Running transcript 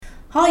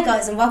Hi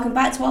guys, and welcome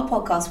back to our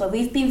podcast where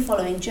we've been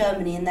following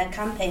Germany in their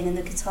campaign in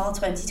the Qatar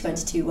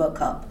 2022 World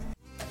Cup.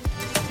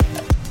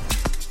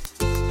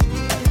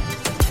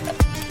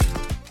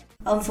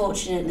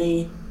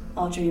 Unfortunately,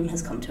 our dream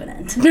has come to an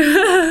end.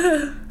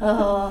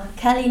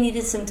 Kelly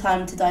needed some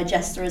time to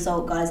digest the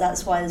result, guys.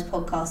 That's why this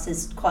podcast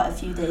is quite a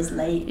few days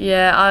late.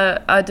 Yeah,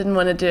 I didn't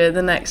want to do it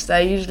the next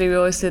day. Usually we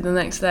always do it the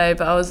next day,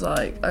 but I was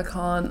like, I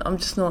can't. I'm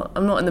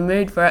not in the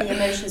mood for it. The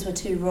emotions were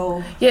too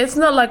raw. Yeah, it's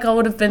not like I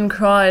would have been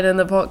crying in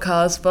the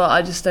podcast, but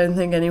I just don't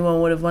think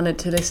anyone would have wanted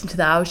to listen to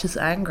that. I was just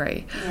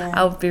angry. Yeah.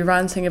 I would be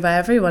ranting about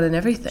everyone and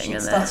everything.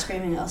 She'd start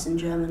screaming at us in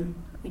German.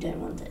 We don't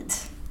want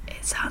it.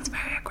 It sounds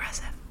very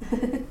aggressive.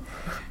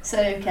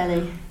 So,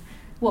 Kelly,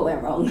 what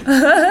went wrong?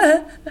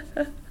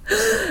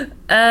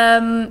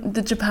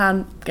 The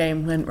Japan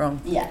game went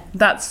wrong. Yeah.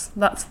 That's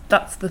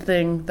the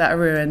thing that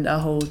ruined our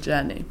whole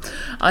journey,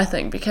 I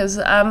think, because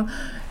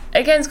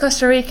against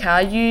Costa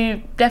Rica,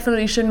 you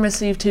definitely shouldn't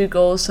receive 2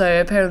 goals.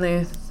 So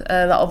apparently,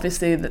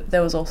 obviously,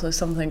 there was also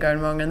something going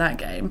wrong in that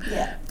game.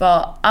 Yeah.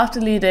 But after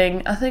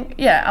leading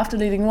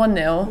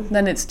 1-0,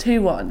 then it's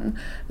 2-1,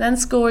 then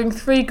scoring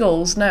 3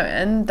 goals,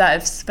 knowing that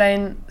if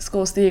Spain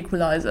scores the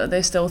equaliser,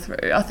 they're still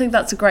through. I think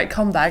that's a great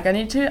comeback. I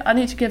need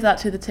to give that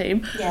to the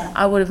team. Yeah.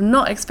 I would have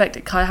not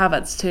expected Kai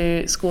Havertz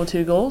to score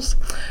 2 goals,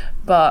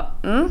 but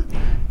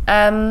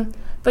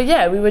But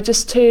yeah, we were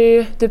just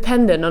too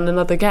dependent on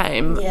another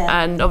game,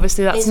 and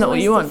obviously that's not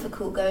what you want. It's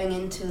difficult going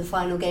into the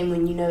final game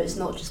when you know it's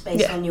not just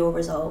based on your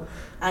result,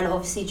 and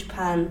obviously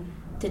Japan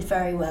did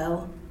very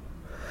well.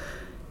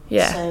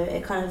 Yeah. So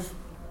it kind of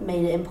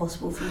made it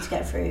impossible for you to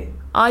get through.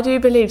 I do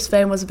believe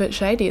Spain was a bit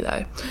shady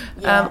though.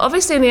 Yeah.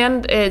 Obviously in the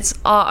end it's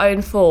our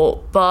own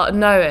fault, but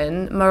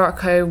knowing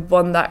Morocco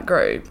won that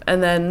group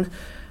and then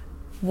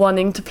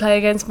wanting to play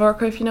against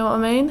Morocco, if you know what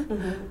I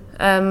mean,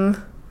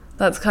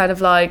 that's kind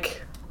of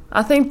like,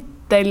 I think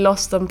they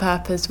lost on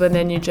purpose when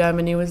they knew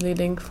Germany was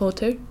leading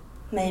 4-2.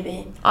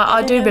 Maybe.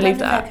 I do believe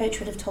that. Their coach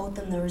would have told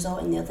them the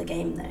result in the other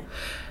game though.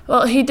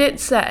 Well, he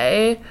did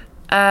say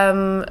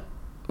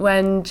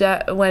when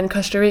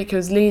Costa Rica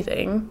was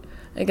leading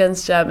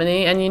against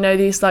Germany, and you know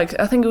these, like,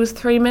 I think it was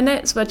 3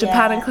 minutes where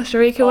Japan and Costa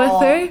Rica were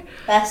through.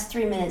 Best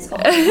 3 minutes of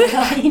my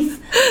life.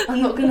 I'm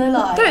not gonna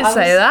lie. Don't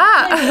say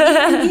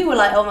that. No, you were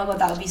like, oh my god,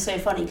 that would be so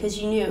funny, because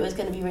you knew it was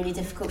going to be really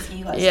difficult for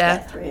you guys to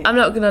get through. I'm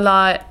not gonna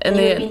lie. And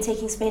you would have been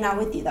taking Spain out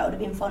with you. That would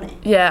have been funny.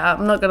 Yeah,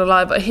 I'm not gonna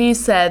lie, but he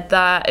said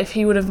that if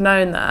he would have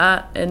known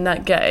that in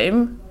that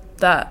game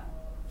that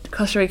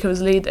Costa Rica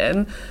was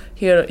leading,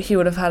 he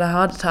would have had a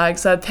heart attack.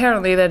 So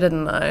apparently they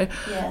didn't know.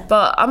 Yeah.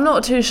 But I'm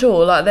not too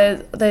sure. Like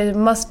there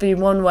must be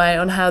one way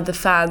on how the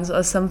fans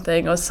or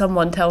something or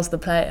someone tells the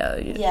player.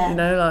 You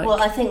know, like.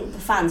 Well, I think the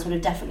fans would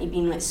have definitely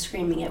been like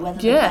screaming it, whether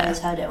the players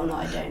heard it or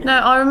not. I don't know. No,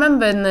 I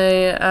remember in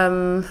the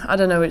I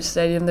don't know which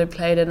stadium they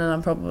played in, and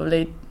I'm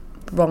probably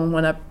wrong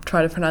when I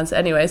try to pronounce it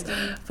anyways.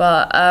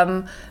 But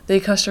the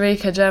Costa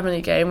Rica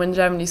Germany game, when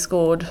Germany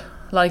scored,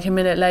 like a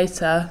minute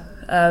later,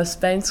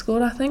 Spain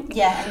scored, I think.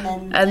 Yeah,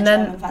 and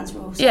then German fans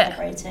were all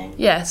celebrating.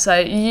 Yeah,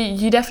 so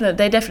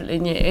they definitely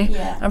knew.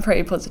 Yeah. I'm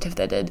pretty positive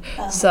they did.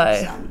 100%.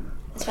 So,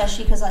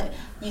 especially because like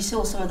you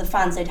saw some of the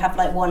fans, they'd have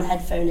like one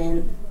headphone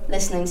in,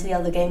 listening to the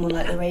other game on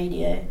like the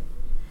radio.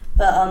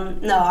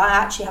 But no, I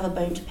actually have a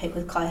bone to pick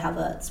with Kai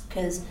Havertz,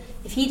 because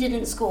if he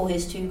didn't score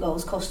his 2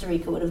 goals, Costa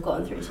Rica would have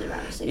gotten through to the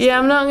round of 16. Yeah,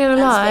 I'm not gonna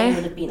lie. Spain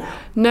would have been out.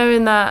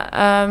 Knowing that,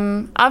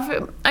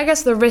 I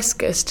guess the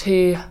risk is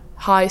too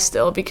high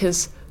still,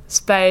 because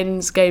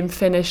Spain's game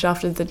finished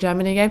after the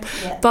Germany game.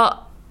 Yeah. But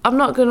I'm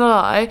not going to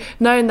lie,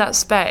 knowing that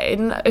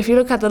Spain, if you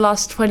look at the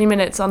last 20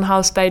 minutes on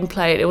how Spain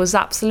played, it was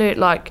absolute,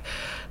 like,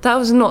 that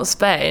was not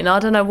Spain. I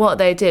don't know what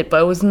they did, but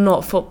it was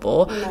not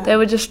football. No. They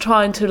were just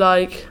trying to,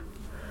 like,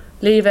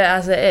 leave it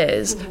as it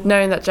is,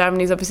 knowing that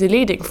Germany's obviously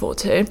leading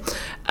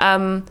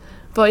 4-2.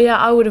 But yeah,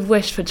 I would have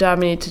wished for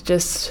Germany to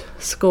just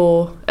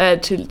score,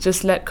 to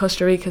just let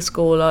Costa Rica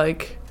score,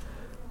 like,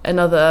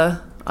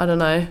 another, I don't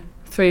know,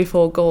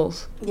 3-4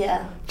 goals.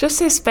 Yeah. Just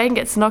so Spain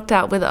gets knocked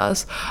out with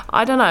us.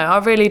 I don't know. I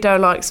really don't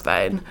like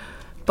Spain.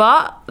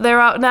 But they're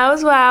out now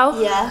as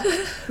well. Yeah.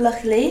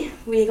 Luckily,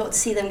 we got to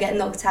see them get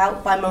knocked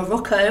out by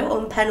Morocco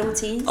on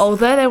penalties.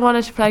 Although they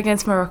wanted to play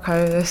against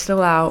Morocco, they're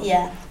still out.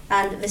 Yeah.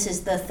 And this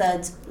is the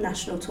 3rd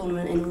national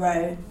tournament in a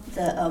row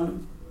that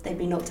they've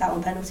been knocked out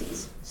on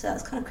penalties. So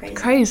that's kind of crazy.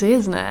 Crazy,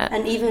 isn't it?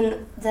 And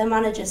even their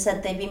manager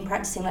said they've been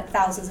practicing like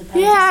thousands of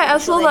penalties. Yeah, I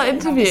saw that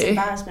interview. This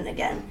embarrassment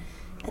again.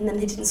 And then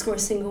they didn't score a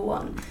single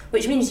one,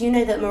 which means you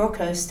know that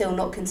Morocco has still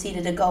not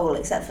conceded a goal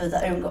except for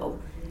the own goal.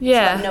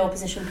 Yeah. So, like, no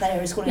opposition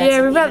player is scoring. Yeah,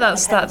 we read that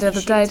stat the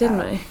other day, didn't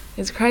we?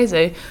 It's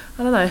crazy.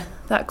 I don't know.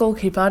 That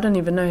goalkeeper, I don't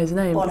even know his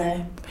name.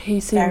 Bono.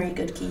 He's very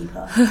good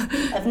keeper.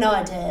 I have no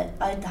idea.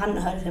 I hadn't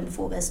heard of him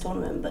before this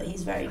tournament, but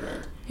he's very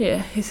good.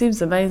 Yeah, he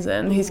seems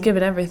amazing. He's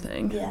given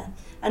everything. Yeah.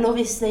 And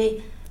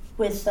obviously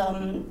with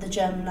the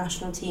German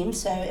national team,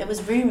 so it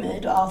was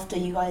rumoured after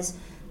you guys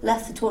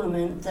left the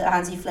tournament that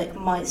Hansi Flick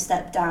might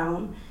step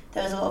down.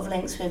 There was a lot of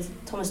links with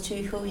Thomas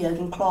Tuchel,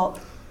 Jurgen Klopp,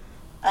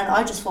 And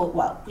I just thought,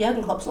 well,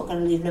 Jurgen Klopp's not going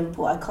to leave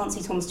Liverpool. I can't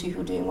see Thomas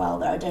Tuchel doing well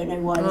there. I don't know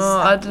why this is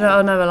happening.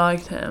 I never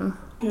liked him.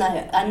 No,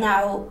 and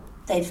now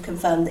they've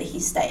confirmed that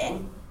he's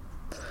staying,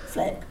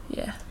 Flick.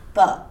 Yeah.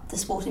 But the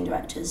sporting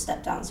director's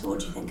stepped down, so what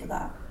do you think of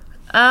that?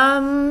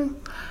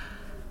 I'm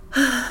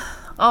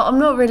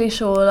not really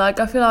sure.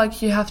 Like, I feel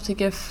like you have to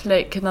give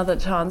Flick another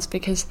chance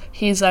because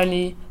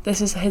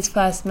this is his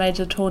first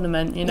major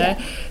tournament, you know?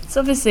 Yeah. It's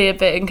obviously a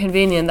bit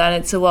inconvenient that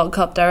it's a World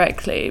Cup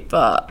directly,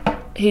 but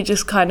he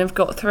just kind of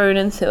got thrown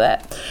into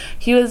it.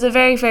 He was a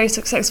very, very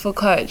successful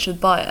coach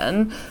with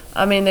Bayern.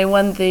 I mean, they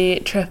won the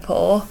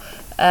triple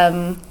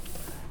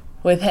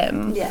with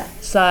him. Yeah.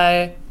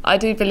 So I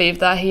do believe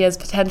that he has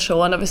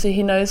potential, and obviously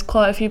he knows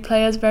quite a few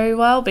players very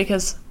well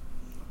because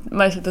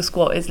most of the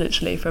squad is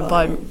literally from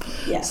Bayern.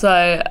 Yeah.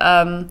 So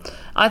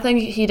I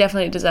think he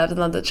definitely deserved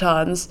another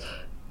chance,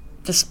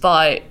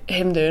 despite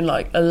him doing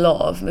like a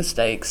lot of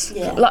mistakes.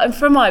 Yeah. Like,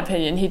 from my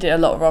opinion, he did a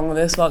lot wrong with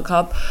this World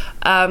Cup.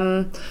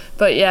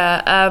 But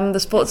yeah, the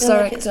sports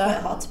director. Like it's quite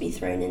hard to be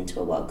thrown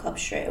into a World Cup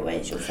straight away.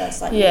 It's your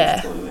first major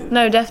tournament.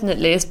 No,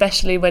 definitely,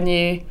 especially when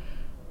you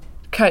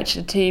coached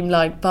a team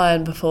like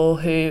Bayern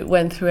before who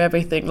went through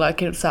everything like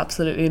it's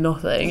absolutely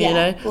nothing, you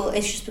know? Well,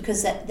 it's just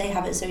because they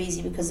have it so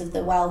easy because of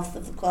the wealth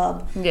of the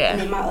club and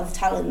the amount of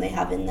talent they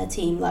have in their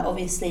team. Like,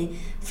 obviously,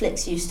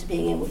 Flick's used to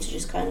being able to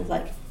just kind of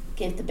like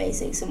give the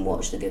basics and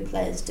watch the good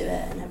players do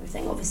it and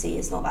everything. Obviously,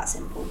 it's not that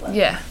simple, but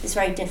it's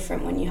very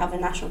different when you have a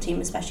national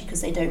team, especially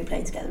because they don't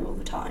play together all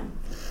the time.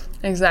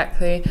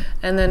 Exactly.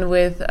 And then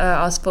with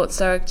our sports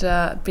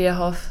director,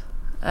 Bierhoff,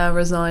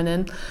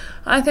 resigning,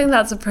 I think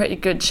that's a pretty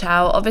good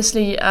shout.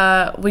 Obviously,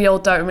 we all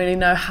don't really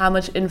know how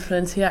much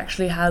influence he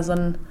actually has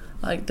on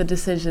like the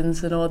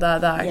decisions and all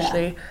that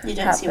actually you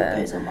don't see what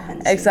goes on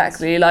behind the scenes.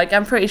 Exactly. Like,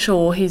 I'm pretty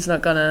sure he's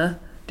not gonna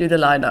do the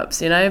lineups,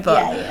 you know,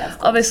 but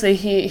obviously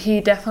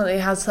he definitely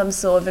has some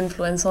sort of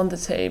influence on the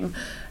team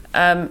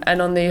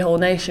and on the whole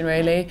nation,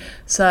 really.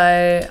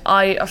 So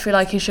I feel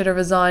like he should have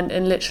resigned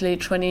in literally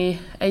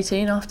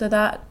 2018 after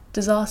that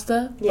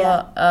disaster.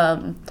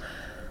 But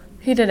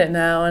he did it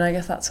now, and I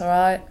guess that's all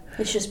right.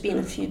 It's just been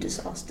a few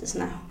disasters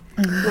now,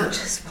 not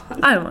just one.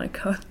 Oh my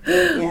god.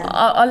 Yeah.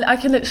 I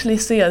can literally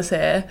see us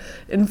here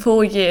in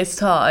 4 years'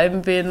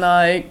 time being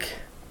like,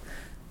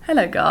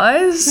 hello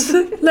guys,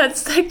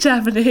 let's take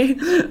Germany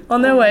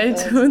on their way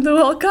to the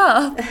World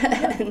Cup.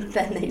 And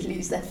then they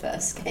lose their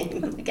first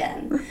game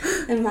again.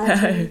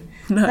 Imagine.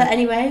 No. But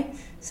anyway,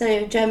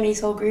 so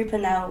Germany's whole group are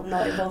now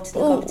not involved in the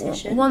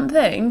competition. One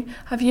thing,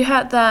 have you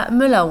heard that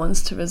Müller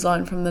wants to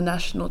resign from the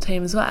national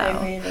team as well?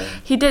 Oh, really?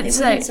 He did It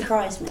say. wouldn't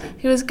surprise me.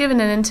 He was given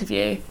an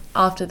interview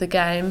after the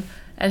game,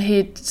 and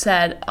he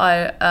said,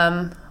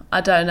 "I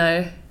don't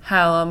know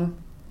how I'm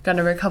going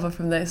to recover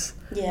from this,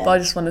 but I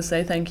just want to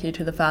say thank you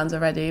to the fans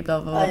already."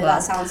 Blah blah blah.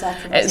 That sounds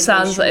like a it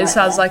sounds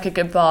like a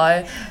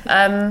goodbye.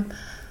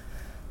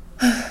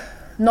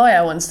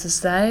 Neuer wants to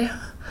stay.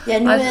 Yeah,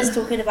 Neuer's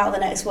talking about the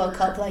next World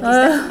Cup like he's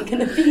definitely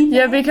going to be there.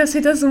 Yeah, because he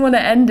doesn't want to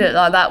end it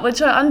like that,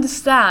 which I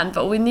understand,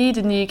 but we need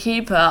a new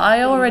keeper.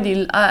 I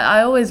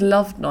always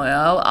loved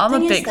Neuer. I'm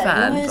a big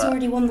fan. Neuer's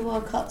already won the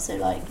World Cup, so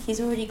like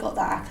he's already got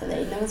that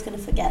accolade. No one's going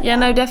to forget that. Yeah,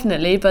 no,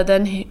 definitely, but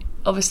then he,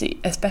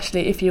 obviously,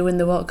 especially if you win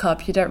the World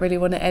Cup, you don't really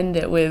want to end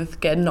it with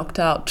getting knocked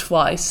out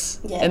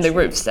twice in the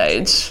group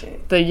stage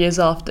true. The years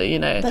after, you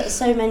know. But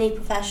so many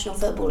professional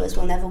footballers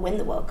will never win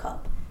the World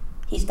Cup.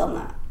 He's done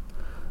that.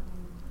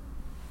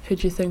 Who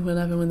do you think will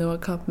never win the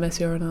World Cup,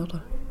 Messi or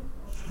Ronaldo?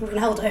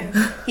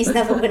 Ronaldo. He's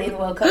never winning the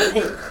World Cup,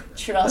 mate.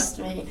 Trust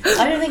me.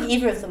 I don't think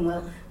either of them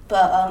will.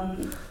 But,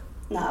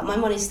 my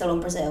money's still on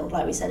Brazil,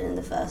 like we said in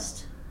the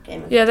first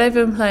game. Yeah, they've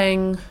been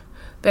playing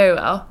very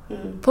well.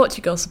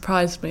 Portugal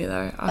surprised me,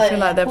 though. I feel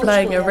like they're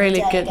playing a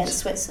really good... against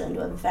Switzerland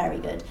were very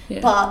good. Yeah.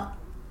 But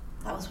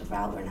that was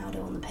without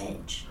Ronaldo on the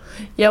pitch.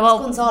 Yeah, well...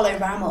 Gonzalo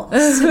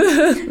Ramos,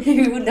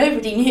 who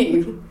nobody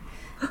knew.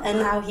 And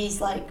now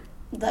he's, like,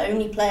 the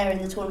only player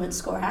in the tournament to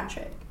score a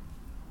hat-trick,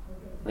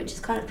 which is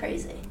kind of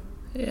crazy.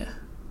 Yeah.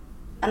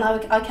 And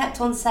I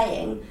kept on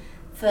saying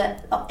for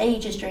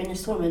ages during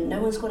this tournament,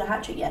 no one scored a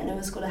hat-trick yet,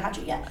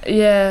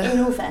 Yeah.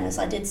 In all fairness,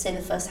 I did say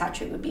the first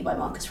hat-trick would be by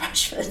Marcus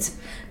Rashford,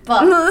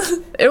 but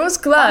it was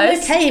close. I'm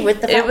okay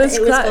with the fact that it was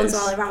close.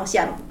 Gonzalo Ramos.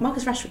 Yeah,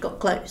 Marcus Rashford got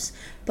close,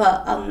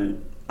 but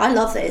I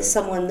love that it's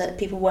someone that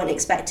people weren't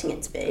expecting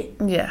it to be.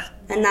 Yeah.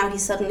 And now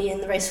he's suddenly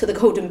in the race for the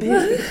Golden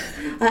Boot.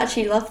 I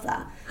actually love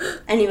that.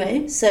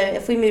 Anyway, so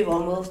if we move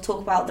on, we'll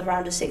talk about the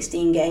round of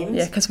 16 games.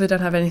 Yeah, because we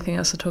don't have anything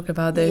else to talk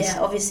about this.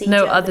 Yeah, obviously.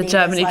 No other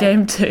Germany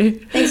game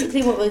too.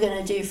 Basically what we're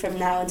going to do from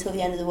now until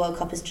the end of the World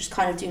Cup is just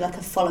kind of do like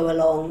a follow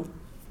along,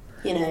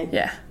 you know.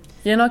 Yeah.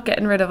 You're not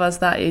getting rid of us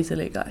that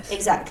easily, guys.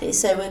 Exactly.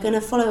 So we're going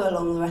to follow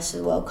along the rest of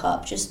the World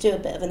Cup, just do a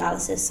bit of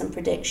analysis, some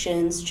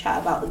predictions,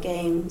 chat about the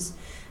games.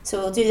 So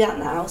we'll do that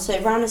now.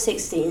 So round of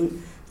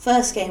 16,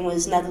 first game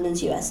was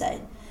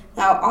Netherlands-USA.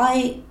 Now,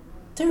 I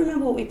don't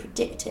remember what we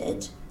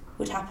predicted.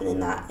 would happen in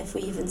that, if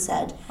we even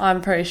said.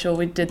 I'm pretty sure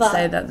we did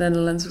say that the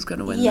Netherlands was going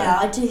to win. Yeah,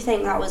 I do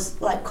think that was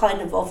like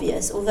kind of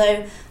obvious,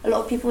 although a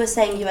lot of people were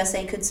saying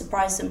USA could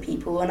surprise some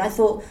people, and I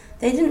thought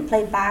they didn't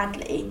play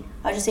badly.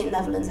 I just think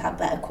Netherlands had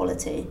better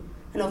quality.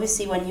 And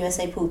obviously when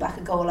USA pulled back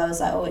a goal, I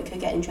was like, oh, it could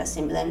get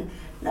interesting, but then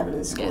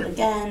Netherlands scored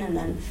again, and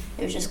then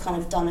it was just kind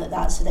of done at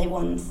that, so they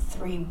won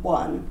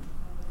 3-1.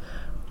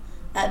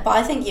 But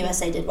I think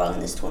USA did well in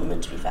this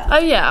tournament, to be fair. Oh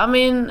yeah, I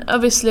mean,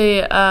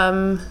 obviously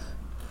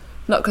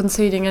not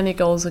conceding any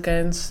goals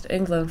against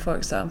England, for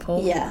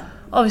example. Yeah.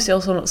 Obviously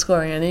also not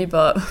scoring any,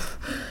 but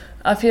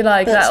I feel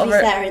like but that... to be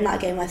fair, in that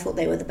game I thought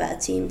they were the better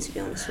team, to be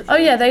honest with you. Oh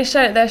yeah, they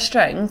showed their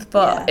strength,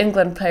 but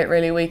England played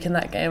really weak in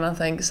that game, I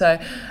think. So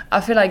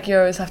I feel like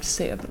Euros have to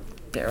see a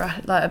bit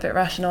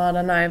rational, I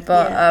don't know.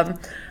 But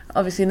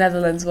obviously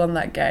Netherlands won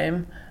that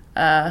game,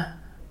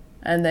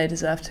 and they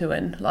deserve to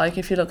win. Like,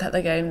 if you look at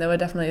the game, they were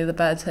definitely the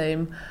better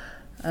team.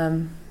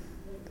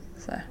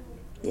 So.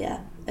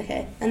 Yeah.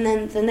 Okay. And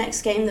then the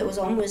next game that was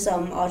on was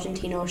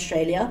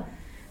Argentina-Australia,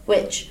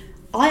 which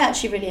I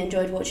actually really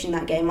enjoyed watching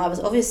that game. I was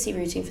obviously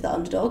rooting for the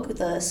underdog,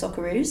 the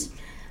Socceroos.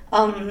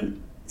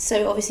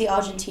 So obviously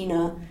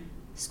Argentina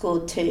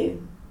scored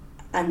 2,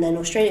 and then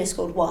Australia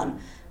scored 1.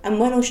 And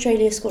when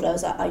Australia scored, I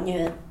was like, I knew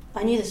it.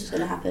 I knew this was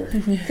going to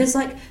happen. Because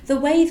like the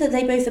way that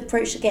they both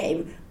approached the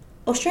game,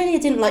 Australia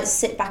didn't like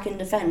sit back and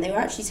defend. They were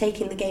actually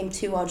taking the game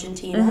to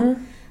Argentina.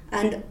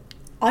 And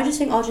I just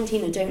think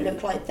Argentina don't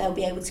look like they'll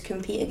be able to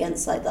compete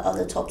against like the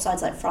other top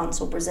sides like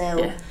France or Brazil.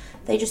 Yeah.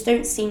 They just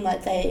don't seem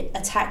like they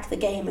attack the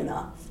game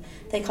enough.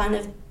 They kind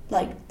of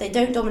like, they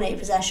don't dominate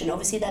possession.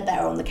 Obviously they're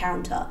better on the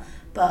counter,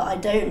 but I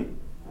don't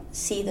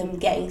see them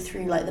getting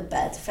through like the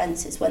better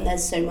defences when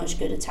there's so much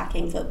good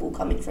attacking football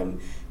coming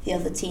from the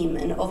other team.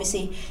 And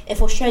obviously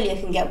if Australia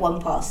can get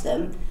 1 past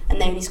them and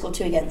they only score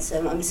 2 against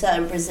them, I'm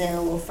certain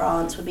Brazil or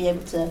France would be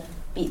able to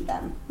beat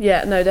them.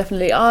 Yeah, no,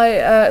 definitely.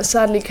 I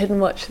sadly couldn't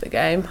watch the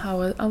game.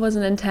 I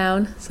wasn't in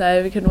town,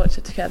 so we couldn't watch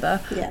it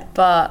together. Yeah.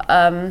 But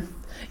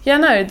yeah,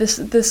 no,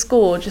 the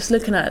score, just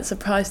looking at it,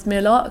 surprised me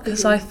a lot,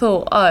 because I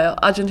thought,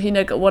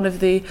 Argentina got one of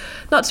the,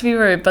 not to be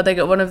rude, but they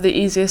got one of the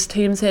easiest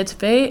teams here to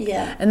beat.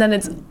 Yeah. And then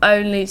it's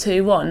only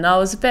 2-1. I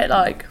was a bit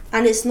like...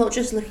 And it's not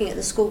just looking at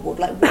the scoreboard,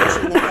 like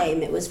watching the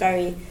game, it was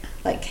very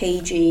like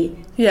cagey.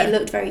 Yeah. It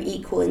looked very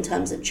equal in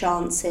terms of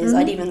chances.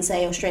 I'd even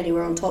say Australia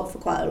were on top for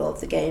quite a lot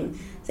of the game.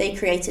 They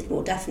created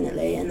more,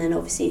 definitely, and then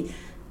obviously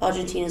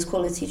Argentina's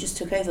quality just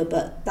took over,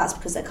 but that's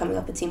because they're coming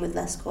up a team with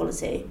less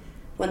quality.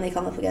 When they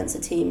come up against a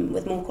team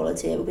with more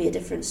quality, it will be a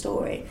different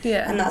story.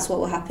 Yeah. And that's what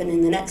will happen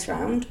in the next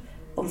round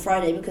on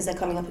Friday, because they're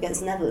coming up against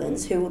the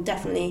Netherlands, who will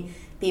definitely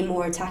be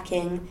more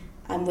attacking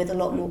and with a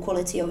lot more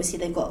quality. Obviously,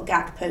 they've got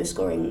Gakpo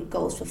scoring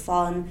goals for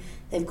fun.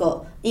 They've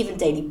got, even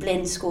Daley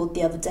Blind scored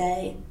the other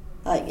day.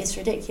 Like, it's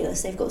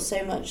ridiculous. They've got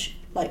so much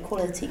like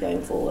quality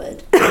going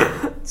forward.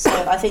 So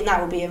I think that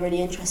will be a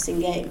really interesting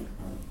game.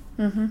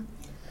 And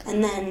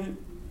then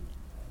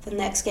the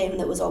next game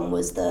that was on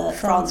was the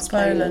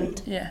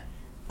France-Poland. Yeah.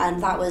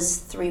 And that was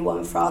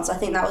 3-1 France. I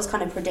think that was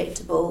kind of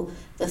predictable.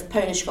 The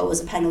Polish goal was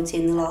a penalty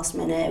in the last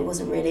minute. It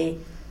wasn't really...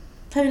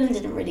 Poland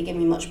didn't really give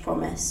me much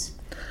promise.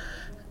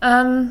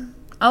 I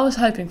was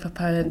hoping for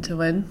Poland to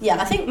win. Yeah,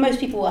 I think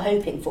most people were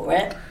hoping for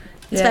it.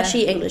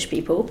 Especially English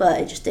people, but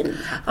it just didn't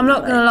happen. I'm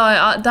not going to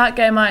lie, that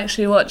game I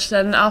actually watched,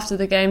 and after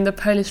the game, the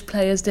Polish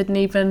players didn't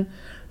even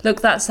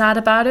look that sad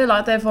about it,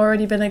 like they've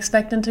already been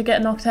expecting to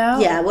get knocked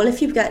out. Yeah, well,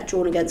 if you get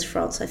drawn against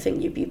France, I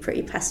think you'd be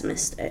pretty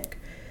pessimistic.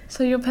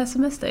 So you're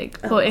pessimistic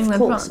for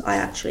England, Of course, France? I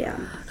actually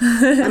am.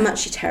 I'm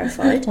actually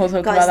terrified. We'll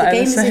talk Guys, about the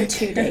game that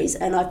is in 2 days,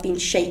 and I've been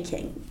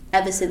shaking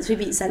ever since we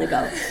beat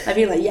Senegal. I've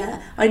been like,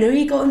 yeah, I know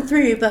you got them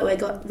through, but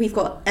we've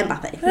got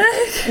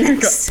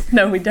Mbappe.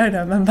 No, we don't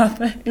have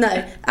Mbappe.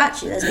 No,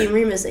 actually, there's been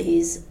rumours that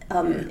he's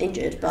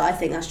injured, but I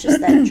think that's just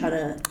them trying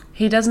to...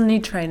 He doesn't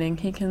need training.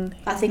 He can...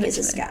 I think it's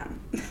a scam.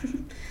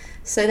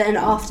 So then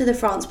after the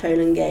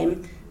France-Poland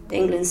game,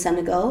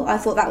 England-Senegal, I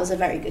thought that was a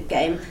very good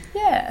game.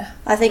 Yeah.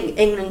 I think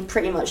England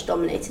pretty much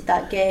dominated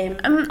that game.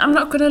 I'm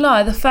not going to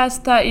lie, the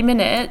first 30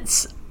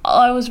 minutes...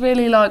 I was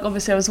really like,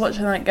 obviously I was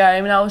watching that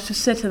game and I was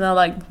just sitting there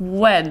like,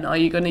 when are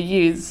you going to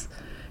use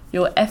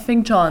your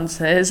effing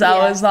chances?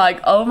 I was like,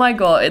 oh my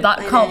god, that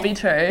can't be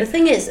true. The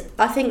thing is,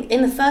 I think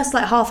in the first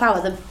like half hour,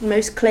 the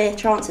most clear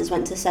chances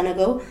went to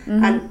Senegal,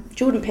 and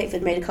Jordan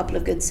Pickford made a couple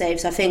of good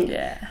saves. I think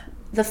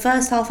the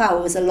first half hour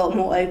was a lot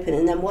more open,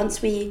 and then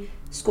once we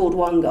scored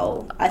 1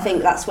 goal, I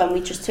think that's when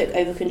we just took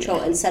over control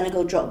and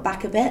Senegal dropped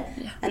back a bit,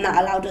 and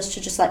that allowed us to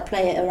just like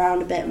play it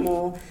around a bit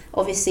more.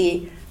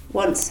 Obviously,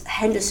 once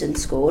Henderson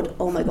scored,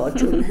 oh my god,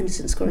 Jordan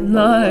Henderson scoring in the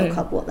World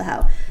Cup, what the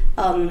hell.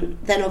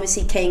 Then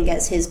obviously Kane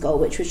gets his goal,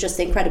 which was just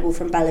incredible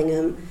from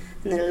Bellingham,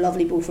 and then a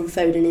lovely ball from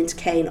Foden into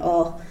Kane.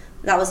 Oh,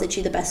 that was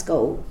literally the best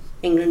goal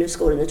England have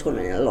scored in a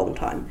tournament in a long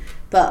time.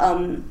 But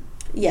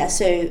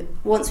so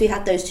once we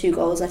had those 2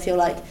 goals, I feel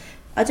like,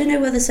 I don't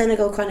know whether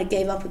Senegal kind of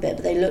gave up a bit,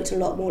 but they looked a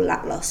lot more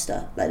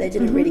lacklustre. Like they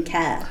didn't really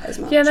care as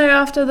much. Yeah, no.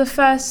 After the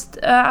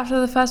first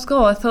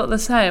goal, I thought the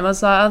same. I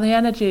was like, oh, the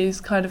energy's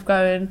kind of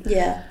going.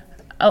 Yeah.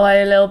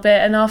 away a little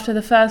bit, and after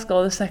the first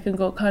goal, the second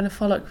goal kind of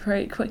followed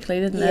pretty quickly,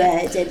 didn't it?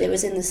 Yeah, it did. It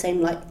was in the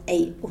same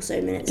 8 or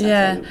so minutes.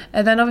 Yeah, I think.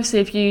 And then obviously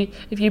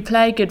if you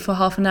play good for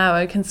half an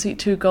hour, concede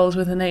 2 goals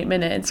within 8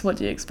 minutes, what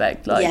do you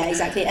expect? Yeah,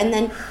 exactly. And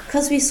then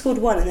because we scored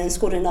one and then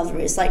scored another,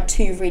 it's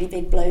 2 really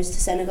big blows to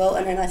Senegal,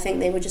 and then I think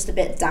they were just a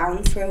bit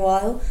down for a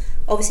while.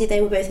 Obviously,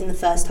 they were both in the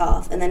first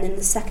half, and then in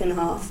the second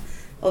half,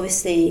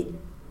 obviously,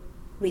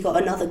 we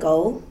got another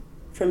goal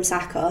from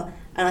Saka,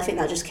 and I think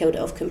that just killed it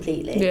off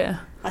completely. Yeah.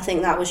 I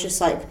think that was just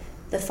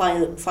the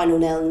final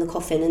nail in the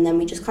coffin, and then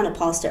we just kind of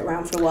passed it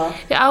around for a while.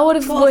 Yeah, I would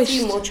have wished a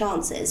few more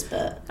chances,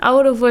 but I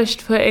would have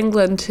wished for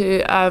England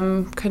to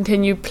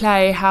continue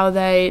play how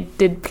they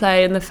did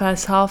play in the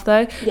first half,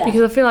 though,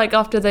 because I feel like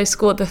after they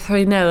scored the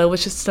 3-0, it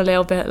was just a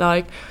little bit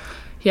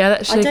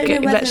let's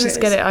just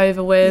get it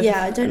over with.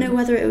 Yeah, I don't know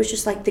whether it was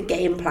just the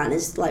game plan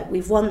is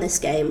we've won this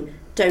game,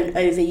 don't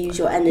overuse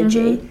your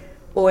energy,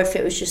 or if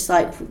it was just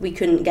we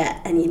couldn't get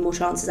any more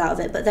chances out of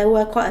it. But there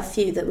were quite a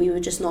few that we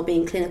were just not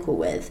being clinical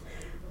with.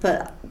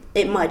 But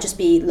it might just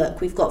be,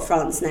 look, we've got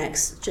France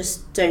next.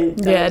 Just don't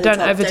overdo don't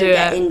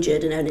get it.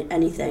 Injured and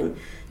anything.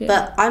 Yeah.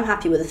 But I'm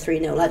happy with a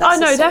 3-0. That's I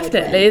know,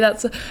 definitely.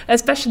 That's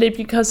especially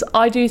because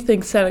I do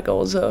think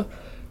Senegal's a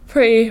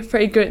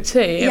pretty good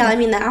team. Yeah, I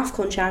mean, they're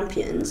AFCON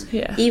champions.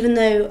 Yeah. Even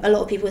though a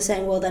lot of people are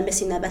saying, well, they're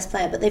missing their best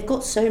player, but they've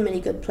got so many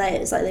good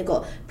players. They've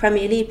got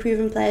Premier League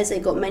proven players.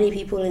 They've got many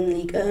people in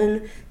Ligue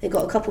 1. They've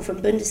got a couple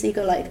from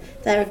Bundesliga.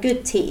 They're a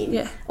good team.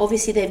 Yeah.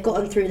 Obviously, they've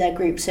gotten through their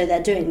group, so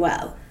they're doing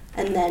well.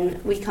 And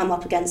then we come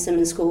up against them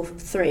and score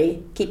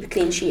 3, keep a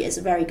clean sheet. It's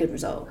a very good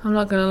result. I'm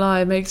not gonna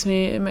lie, it makes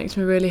me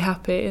really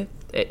happy.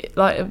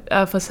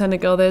 For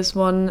Senegal, there's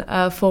one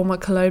former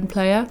Cologne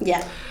player.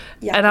 Yeah.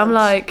 And I'm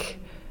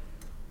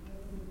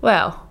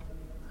well,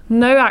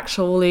 no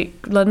actual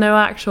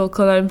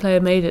Cologne player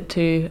made it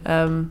to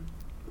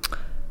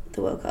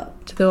the World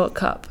Cup. To the World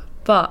Cup,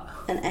 but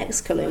an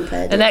ex-Cologne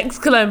player did. An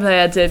ex-Cologne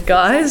player did,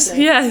 guys.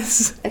 Exactly.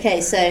 Yes. Okay,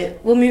 so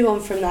we'll move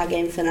on from that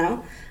game for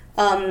now.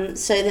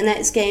 So the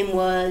next game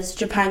was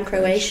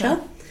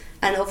Japan-Croatia,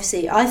 and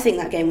obviously I think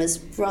that game was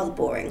rather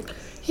boring.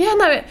 Yeah,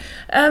 no,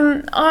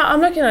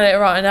 I'm looking at it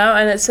right now,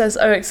 and it says,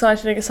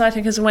 exciting,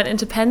 because it went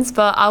into pens,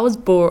 but I was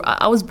bored.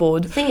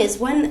 The thing is,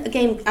 when a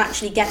game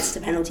actually gets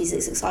to penalties,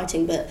 it's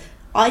exciting, but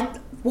I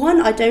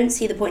don't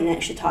see the point in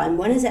extra time.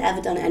 When has it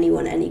ever done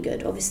anyone any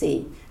good?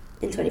 Obviously,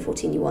 in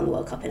 2014, you won the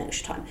World Cup in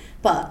extra time,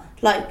 but,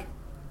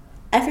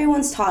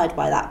 everyone's tired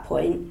by that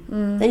point.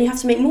 Then you have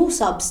to make more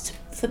subs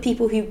for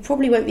people who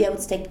probably won't be able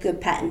to take a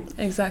good pen.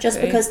 Exactly. Just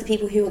because the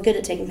people who are good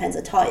at taking pens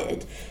are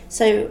tired.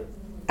 So...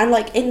 And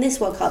in this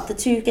World Cup, the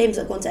 2 games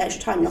that have gone to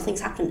extra time,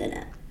 nothing's happened in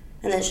it.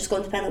 And then it's just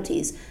gone to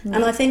penalties.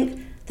 And I think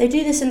they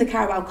do this in the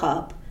Carabao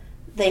Cup.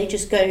 They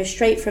just go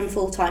straight from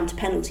full time to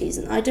penalties.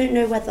 And I don't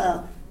know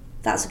whether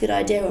that's a good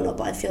idea or not,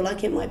 but I feel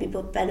like it might be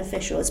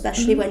beneficial,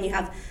 especially when you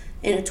have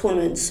in a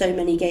tournament so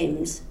many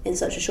games in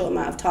such a short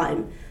amount of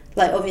time.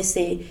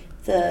 Obviously,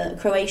 the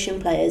Croatian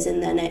players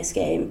in their next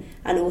game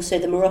and also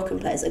the Moroccan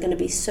players are going to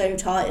be so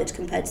tired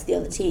compared to the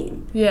other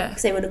team. Yeah.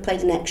 Because they would have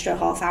played an extra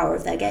half hour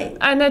of their game.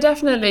 I know,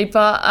 definitely,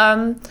 but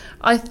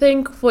I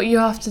think what you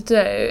have to do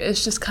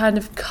is just kind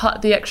of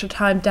cut the extra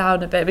time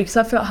down a bit, because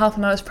I feel like half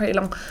an hour is pretty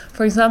long.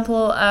 For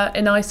example,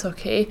 in ice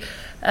hockey,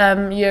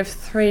 you have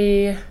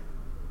 3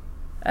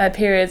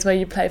 periods where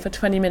you play for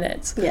 20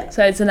 minutes. Yeah.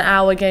 So it's an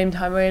hour game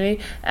time, really.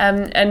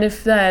 And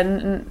if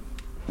then...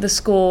 the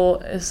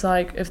score is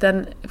if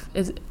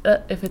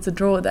it's a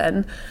draw,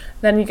 then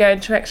you go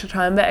into extra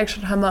time, but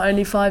extra time are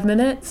only 5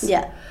 minutes.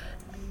 Yeah.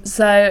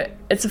 So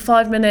it's a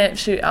 5-minute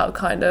shootout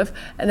kind of,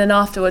 and then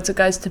afterwards it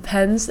goes to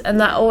pens, and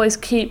that always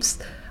keeps,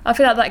 I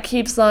feel like that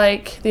keeps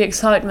the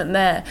excitement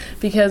there,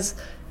 because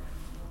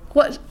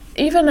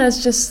even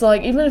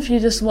if you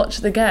just watch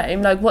the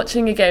game,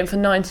 watching a game for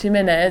 90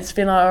 minutes,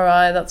 being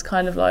alright, that's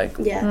kind of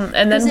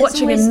and then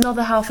watching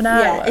another half an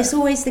hour. Yeah, it's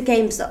always the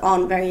games that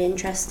aren't very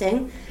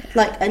interesting. A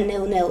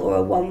 0-0 or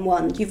a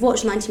 1-1. You've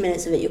watched 90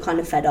 minutes of it, you're kind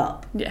of fed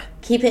up. Yeah.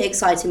 Keep it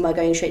exciting by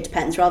going straight to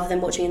pens rather than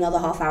watching another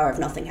half hour of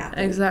nothing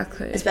happening.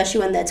 Exactly.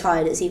 Especially when they're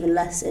tired, it's even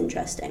less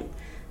interesting.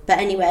 But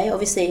anyway,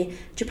 obviously,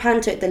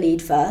 Japan took the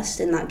lead first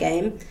in that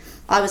game.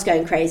 I was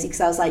going crazy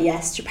because I was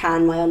yes,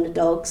 Japan, my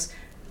underdogs.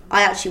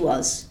 I actually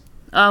was.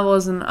 I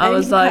wasn't. I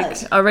was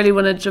I really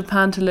wanted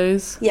Japan to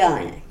lose. Yeah,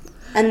 I know.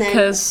 And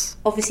then,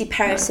 obviously,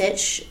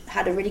 Perisic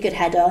had a really good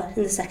header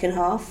in the second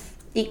half,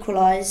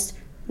 equalised.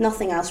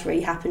 Nothing else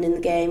really happened in the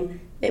game.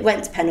 It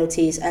went to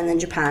penalties, and then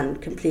Japan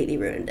completely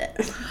ruined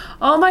it.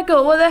 Oh my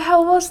god, what the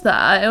hell was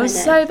that? It was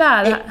so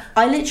bad.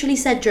 I literally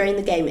said during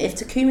the game, if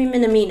Takumi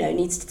Minamino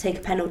needs to take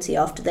a penalty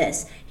after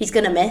this, he's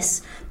going to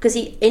miss. Because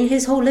in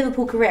his whole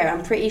Liverpool career,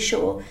 I'm pretty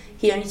sure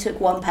he only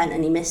took 1 pen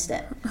and he missed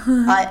it.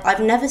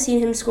 I've never seen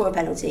him score a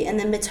penalty. And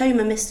then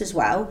Mitoma missed as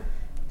well.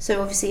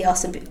 So obviously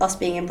us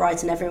being in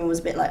Brighton, everyone was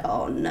a bit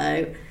oh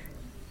no.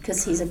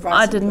 Because he's a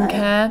Brighton player. I didn't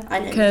care. I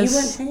know, you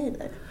weren't here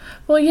though.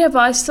 Well, yeah, but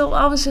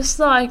I was just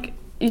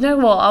you know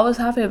what, I was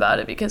happy about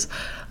it because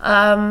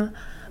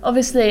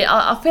obviously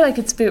I feel like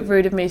it's a bit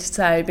rude of me to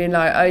say, being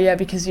oh yeah,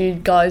 because you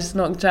guys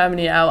knocked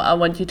Germany out, I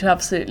want you to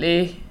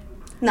absolutely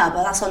No,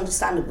 but that's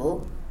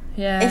understandable.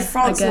 Yeah. If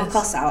France knock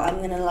us out,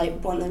 I'm gonna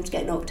want them to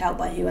get knocked out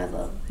by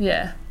whoever.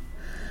 Yeah.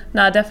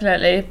 No,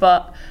 definitely.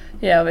 But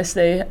yeah,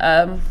 obviously,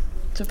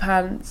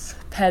 Japan's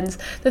pens.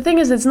 The thing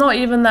is, it's not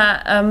even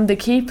that the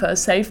keeper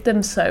saved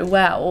them so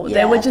well. Yeah,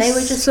 they were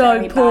just so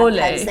very poorly.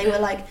 Bad pens. They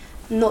were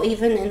not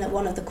even in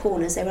one of the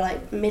corners. They were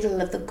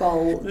middle of the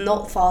goal,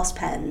 not fast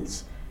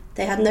pens.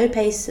 They had no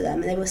pace to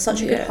them, and they were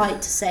such a good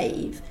height to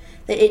save.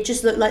 It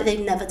just looked like they'd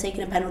never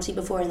taken a penalty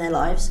before in their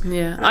lives.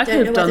 Yeah, I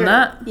could have done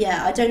that.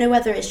 I don't know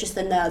whether it's just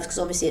the nerves, because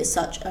obviously it's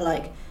such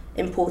a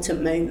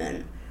important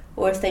moment,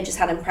 or if they just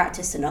hadn't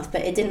practiced enough.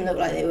 But it didn't look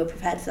like they were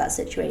prepared for that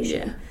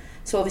situation. Yeah.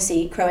 So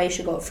obviously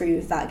Croatia got through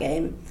with that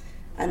game,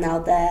 and now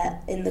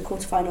they're in the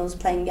quarterfinals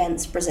playing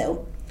against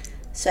Brazil.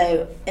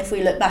 So if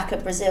we look back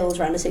at Brazil's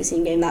round of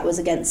 16 game, that was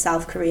against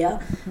South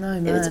Korea. No,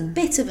 man. It was a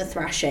bit of a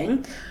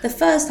thrashing. The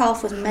first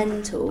half was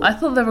mental. I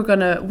thought they were going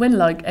to win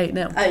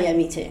 8-0. Oh yeah,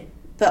 me too.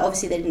 But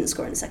obviously they didn't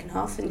score in the second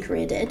half, and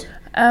Korea did.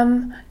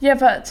 Yeah,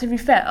 but to be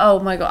fair, oh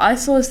my god, I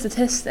saw a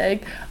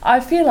statistic.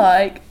 I feel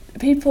like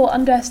people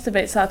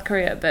underestimate South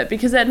Korea a bit,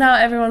 because now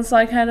everyone's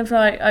oh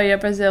yeah,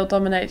 Brazil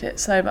dominated it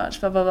so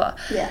much, blah blah blah.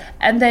 Yeah.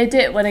 And they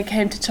did when it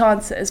came to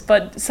chances,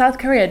 but South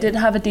Korea did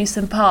have a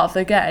decent part of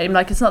the game.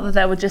 It's not that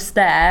they were just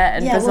there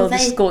and Brazil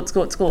just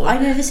scored. I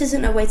know this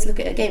isn't a way to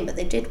look at a game, but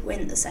they did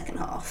win the second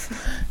half.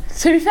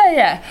 To be fair,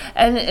 yeah.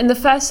 And in the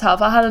first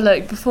half, I had a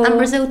look before. And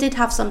Brazil did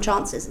have some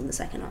chances in the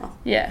second half.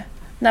 Yeah.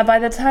 Now, by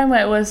the time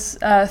where it was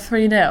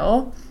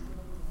 3-0,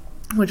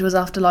 which was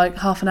after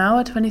half an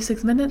hour,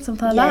 26 minutes,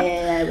 something like that.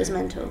 Yeah, it was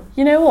mental.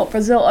 You know what?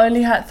 Brazil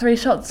only had 3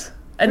 shots.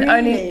 And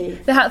really?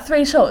 They had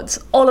 3 shots.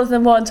 All of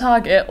them were on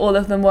target. All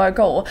of them were a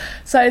goal.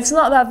 So it's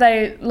not that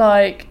they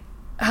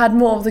had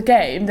more of the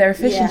game. Their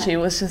efficiency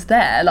was just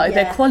there.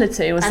 Their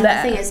quality was there.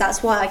 And the thing is,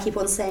 that's why I keep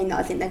on saying that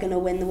I think they're going to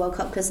win the World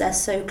Cup, because they're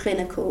so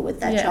clinical with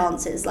their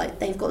chances.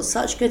 They've got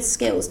such good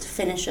skills to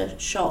finish a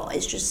shot.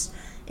 It's just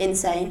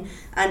insane.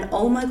 And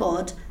oh my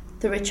god,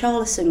 the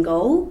Richarlison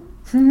goal.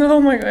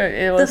 Oh my god,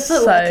 it was the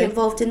footwork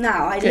involved in that.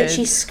 I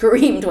literally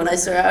screamed when I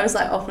saw it. I was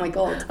like, oh my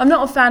god. I'm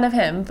not a fan of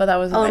him, but that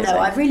was amazing. Oh no,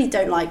 I really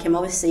don't like him.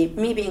 Obviously,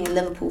 me being a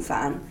Liverpool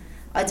fan,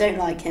 I don't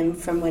like him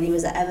from when he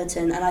was at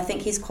Everton, and I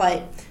think he's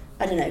quite,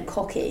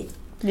 cocky.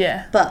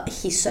 Yeah. But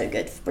he's so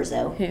good for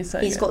Brazil.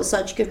 He's got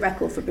such a good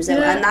record for Brazil.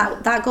 Yeah.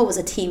 And that goal was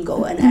a team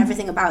goal, and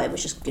everything about it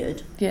was just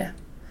good. Yeah.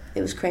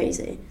 It was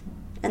crazy.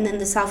 And then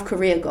the South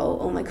Korea goal,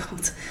 oh my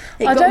god.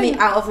 It got me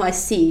out of my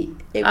seat.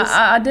 It was.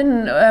 I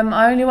didn't,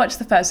 I only watched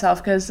the first half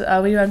because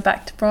we went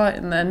back to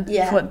Brighton then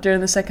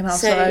during the second half,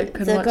 so I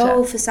couldn't watch it. The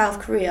goal for South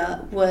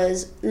Korea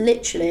was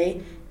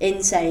literally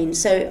insane.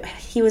 So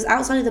he was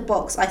outside of the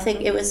box. I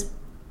think it was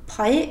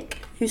Payet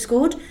who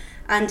scored.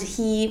 And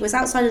he was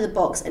outside of the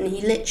box, and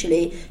he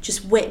literally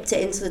just whipped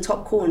it into the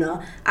top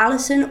corner.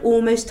 Alisson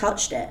almost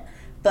touched it,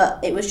 but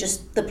it was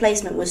just, the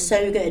placement was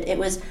so good. It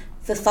was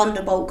the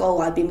thunderbolt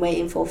goal I've been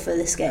waiting for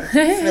this game, for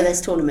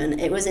this tournament.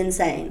 It was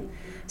insane.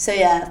 So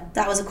yeah,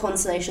 that was a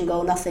consolation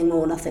goal, nothing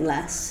more, nothing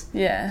less.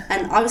 Yeah.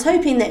 And I was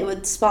hoping that it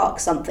would spark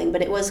something,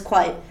 but it was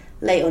quite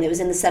late on. It was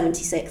in the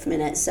 76th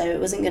minute, so it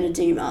wasn't going to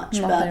do much.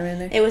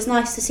 It was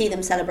nice to see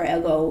them celebrate a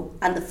goal,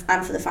 and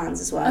for the fans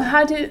as well.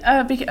 How did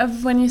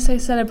when you say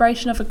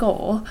celebration of a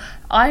goal,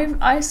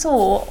 I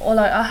saw, or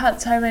I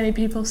had so many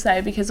people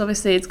say, because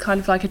obviously it's kind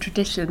of like a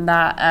tradition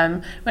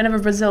that whenever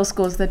Brazil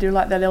scores, they do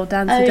their little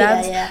dancey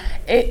dance. Yeah.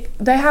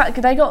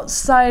 They got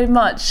so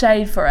much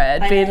shade for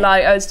it, being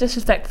it's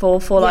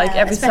disrespectful for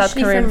every South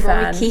Korean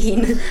fan. Especially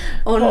from Roy Keane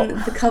on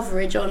the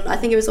coverage on, I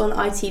think it was on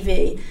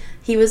ITV.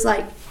 He was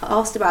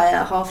asked about it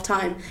at half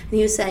time, and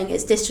he was saying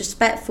it's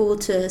disrespectful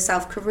to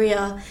South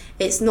Korea.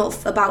 It's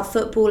not about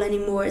football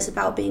anymore. It's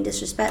about being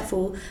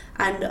disrespectful.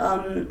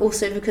 And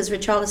also because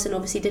Richarlison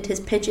obviously did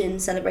his pigeon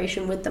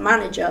celebration with the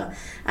manager,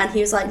 and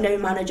he was like, no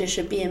manager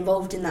should be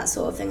involved in that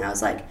sort of thing. I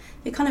was like,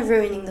 you're kind of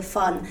ruining the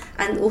fun,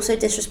 and also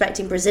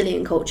disrespecting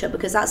Brazilian culture,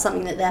 because that's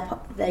something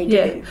that they do.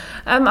 Yeah.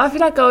 I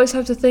feel like I always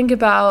have to think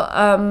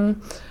about.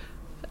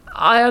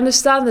 I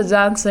understand the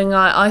dancing.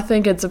 I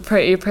think it's a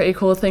pretty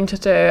cool thing to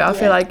do. I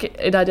feel like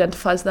it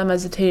identifies them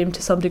as a team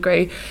to some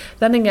degree.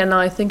 Then again,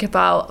 I think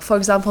about, for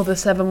example, the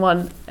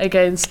 7-1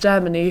 against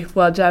Germany.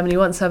 Well, Germany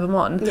won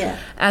 7-1. Yeah.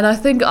 And I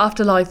think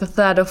after the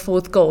third or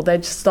fourth goal, they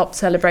just stopped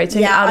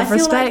celebrating out of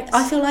respect.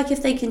 I feel like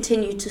if they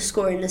continued to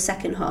score in the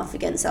second half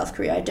against South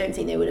Korea, I don't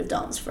think they would have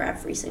danced for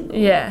every single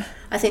one.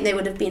 I think they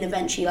would have been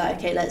eventually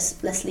okay,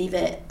 let's leave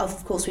it.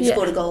 Of course, we've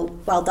scored a goal,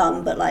 well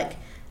done, but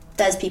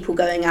there's people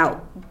going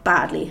out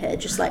badly here,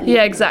 just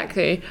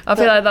exactly. I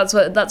feel like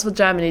that's what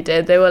Germany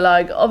did. They were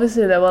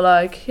obviously they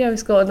were we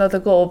scored another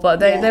goal, but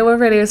they were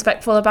really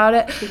respectful about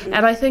it. Mm-hmm.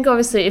 And I think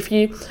obviously if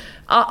you,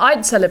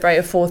 I'd celebrate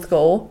a fourth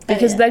goal,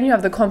 because then you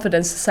have the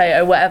confidence to say,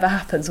 whatever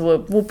happens,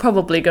 we're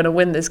probably going to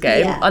win this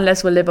game,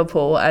 unless we're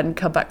Liverpool and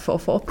come back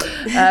 4-4.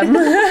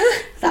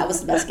 That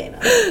was the best game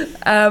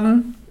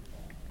ever.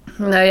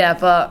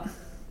 But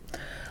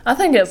I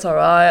think it's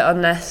alright,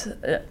 unless.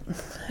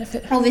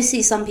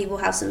 Obviously, some people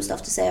have some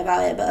stuff to say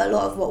about it, but a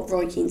lot of what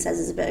Roy Keane says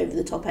is a bit over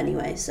the top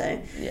anyway,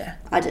 so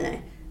I don't know.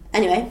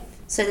 Anyway,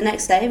 So the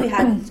next day we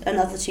had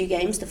another 2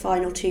 games, the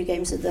final 2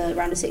 games of the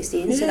round of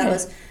 16. Yeah. So that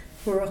was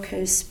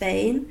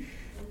Morocco-Spain.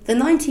 The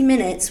 90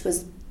 minutes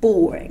was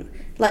boring.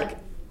 Like,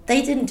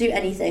 they didn't do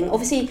anything.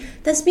 Obviously,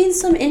 there's been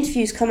some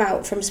interviews come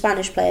out from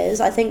Spanish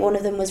players. I think one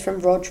of them was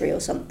from Rodri or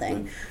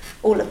something,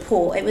 or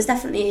Laporte. It was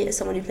definitely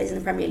someone who plays in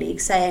the Premier League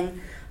saying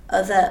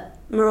that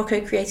Morocco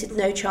created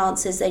no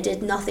chances. They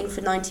did nothing for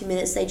 90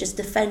 minutes. They just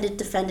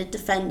defended,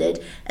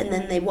 and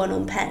then they won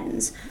on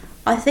pens.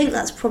 I think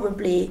that's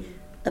probably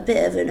a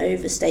bit of an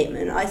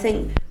overstatement. I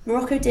think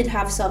Morocco did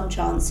have some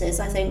chances.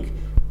 I think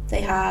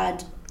they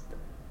had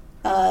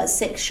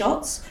 6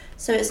 shots.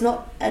 So it's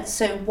not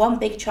so 1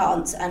 big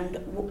chance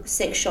and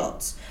 6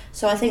 shots.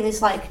 So I think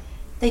it's like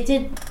they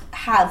did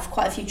have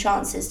quite a few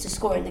chances to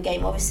score in the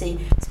game. Obviously,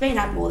 Spain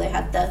had more. They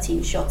had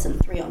 13 shots and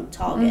 3 on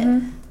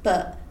target.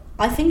 But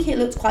I think it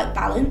looked quite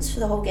balanced for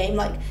the whole game.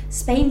 Like,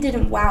 Spain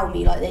didn't wow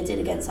me like they did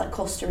against like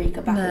Costa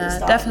Rica back at the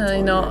start.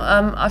 Definitely not.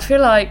 I feel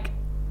like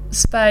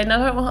Spain, I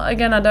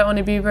don't want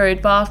to be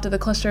rude, but after the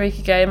Costa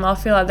Rica game, I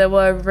feel like they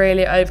were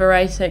really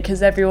overrated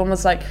because everyone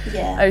was like,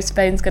 oh,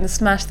 Spain's going to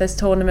smash this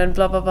tournament,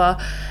 blah, blah,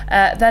 blah.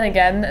 Then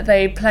again,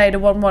 they played a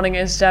 1-1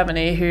 against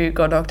Germany, who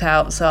got knocked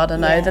out, so I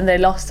don't know. Then they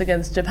lost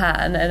against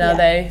Japan, and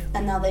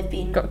now they've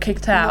been got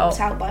kicked out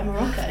by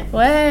Morocco.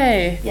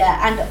 Way.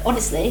 Yeah, and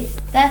honestly,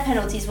 their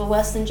penalties were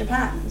worse than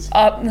Japan's.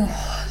 And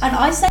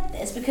I said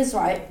this because,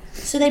 right,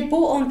 so they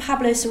brought on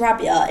Pablo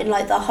Sarabia in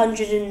like the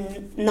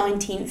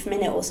 119th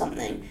minute or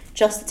something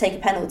just to take a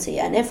penalty.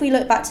 And if we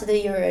look back to the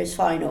Euros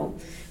final,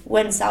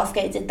 when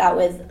Southgate did that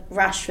with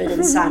Rashford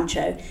and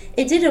Sancho,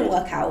 it didn't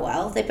work out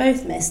well. They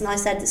both missed. And I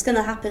said it's going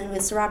to happen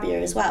with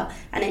Sarabia as well.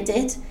 And it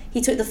did.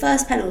 He took the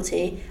first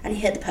penalty and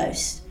he hit the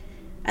post.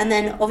 And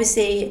then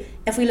obviously,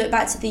 if we look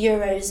back to the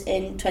Euros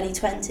in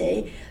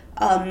 2020,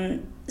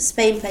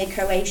 Spain played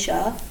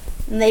Croatia.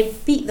 And they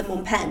beat them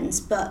on pens,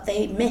 but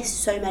they missed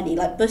so many.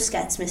 Like,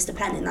 Busquets missed a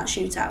pen in that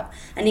shootout.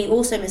 And he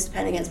also missed a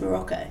pen against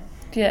Morocco.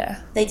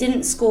 Yeah. They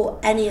didn't score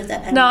any of their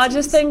penalties. No, I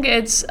just think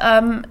it's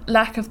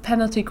lack of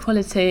penalty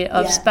quality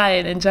of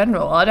Spain in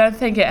general. I don't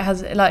think it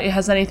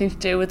has anything to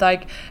do with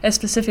like a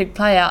specific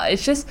player.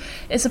 It's just,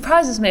 it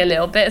surprises me a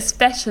little bit,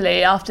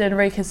 especially after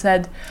Enrique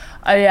said,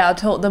 oh yeah, I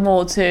taught them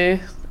all to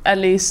at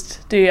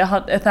least do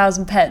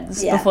 1,000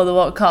 pens before the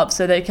World Cup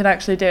so they can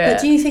actually do it.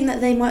 But do you think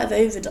that they might have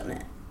overdone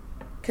it?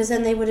 Because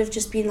then they would have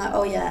just been like,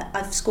 oh yeah,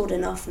 I've scored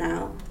enough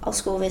now, I'll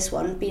score this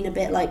one, being a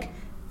bit like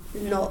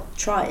not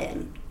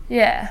trying.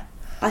 Yeah.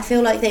 I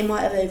feel like they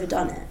might have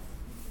overdone it.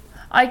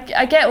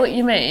 I get what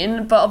you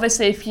mean, but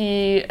obviously if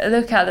you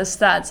look at the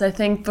stats, I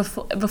think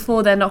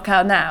before their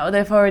knockout now,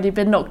 they've already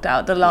been knocked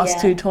out the last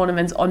 2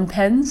 tournaments on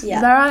pens. Yeah.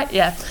 Is that right?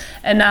 Yeah.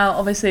 And now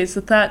obviously it's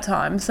the 3rd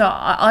time, so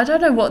I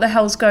don't know what the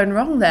hell's going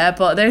wrong there,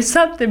 but there's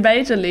something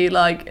majorly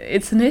like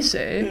it's an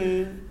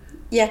issue.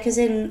 Yeah, because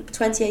in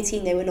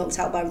 2018 they were knocked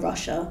out by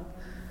Russia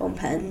on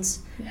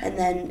pens, and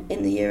then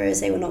in the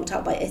Euros they were knocked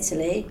out by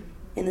Italy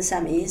in the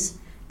semis,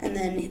 and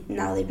then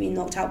now they've been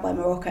knocked out by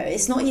Morocco.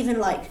 It's not even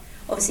like,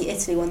 obviously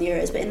Italy won the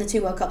Euros, but in the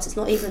 2 World Cups it's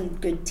not even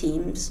good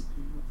teams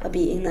are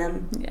beating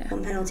them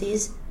on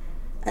penalties.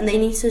 And they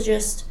need to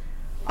just,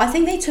 I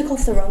think they took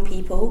off the wrong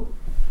people.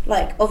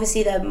 Like,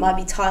 obviously there might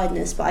be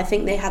tiredness, but I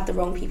think they had the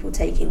wrong people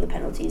taking the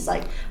penalties.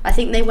 Like, I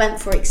think they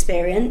went for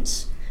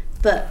experience.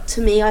 But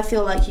to me, I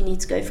feel like you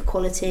need to go for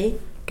quality.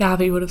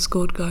 Gavi would have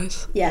scored,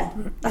 guys. Yeah.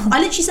 I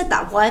literally said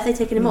that. Why have they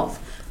taken him off?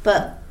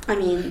 But, I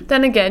mean...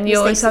 Then again, you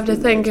always have to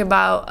think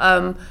about,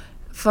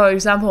 for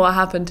example, what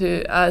happened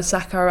to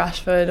Saka,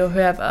 Rashford or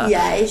whoever.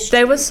 Yeah,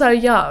 they were so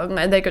young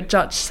and they got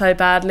judged so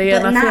badly.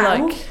 But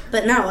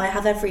now I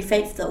have every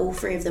faith that all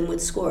 3 of them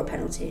would score a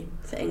penalty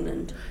for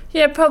England.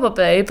 Yeah,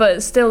 probably,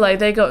 but still, like,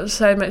 they got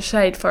so much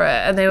shade for it,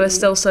 and they were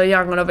still so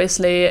young, and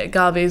obviously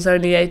Gavi's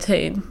only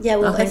 18. Yeah,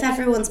 well, if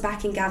everyone's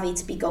backing Gavi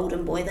to be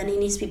golden boy, then he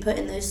needs to be put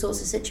in those sorts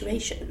of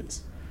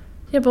situations.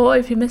 Yeah, but what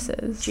if he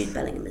misses? Jude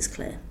Bellingham is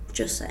clear.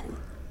 Just saying.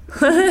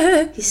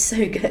 He's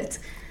so good.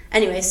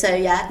 Anyway, so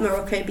yeah,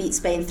 Morocco beat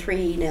Spain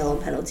 3-0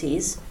 on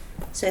penalties.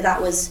 So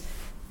that was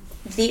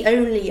the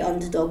only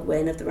underdog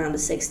win of the round of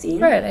 16.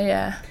 Really,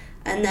 yeah.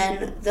 And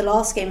then the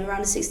last game in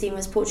round of 16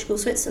 was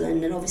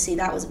Portugal-Switzerland, and obviously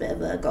that was a bit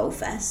of a goal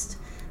fest.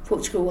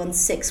 Portugal won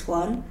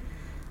 6-1.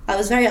 I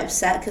was very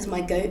upset because my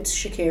goat,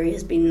 Shaqiri,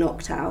 has been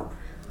knocked out.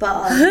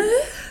 But,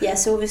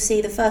 so obviously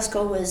the first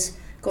goal was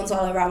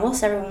Gonzalo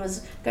Ramos. Everyone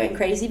was going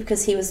crazy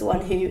because he was the one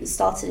who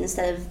started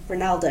instead of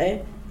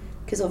Ronaldo,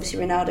 because obviously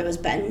Ronaldo was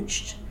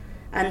benched.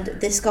 And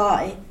this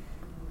guy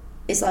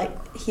is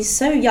like, he's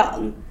so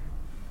young.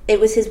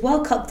 It was his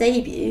World Cup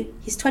debut.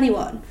 He's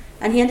 21.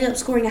 And he ended up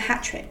scoring a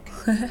hat-trick.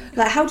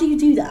 Like, how do you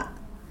do that?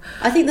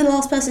 I think the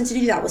last person to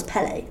do that was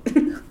Pele.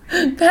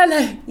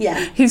 Pele? Yeah.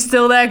 He's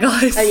still there,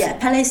 guys. Oh, yeah.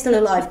 Pele's still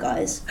alive,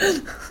 guys.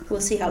 We'll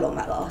see how long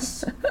that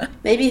lasts.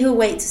 Maybe he'll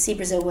wait to see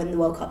Brazil win the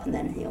World Cup and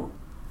then he'll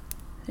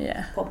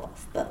pop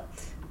off. But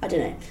I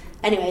don't know.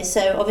 Anyway,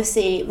 so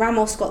obviously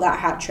Ramos got that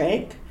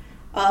hat-trick.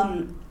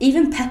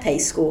 Even Pepe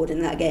scored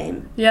in that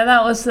game. Yeah,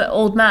 that was the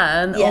old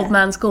man. Yeah. Old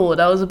man scored.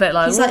 I was a bit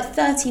like... He's like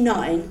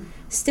 39,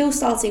 still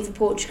starting for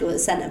Portugal at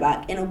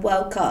centre-back in a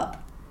World Cup.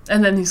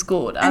 And then he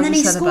scored. And then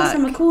he scored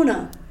from a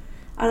corner.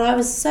 And I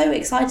was so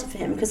excited for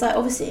him because, like,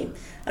 obviously,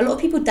 a lot of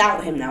people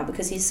doubt him now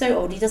because he's so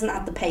old. He doesn't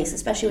have the pace,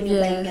 especially when you're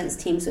playing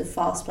against teams with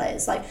fast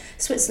players. Like,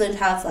 Switzerland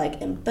have, like,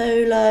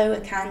 Mbolo,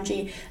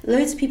 Akanji,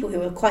 loads of people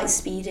who are quite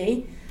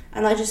speedy.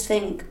 And I just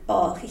think,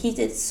 he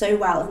did so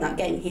well in that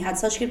game. He had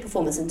such a good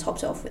performance and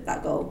topped it off with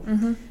that goal.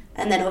 Mm-hmm.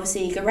 And then,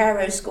 obviously,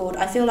 Guerrero scored.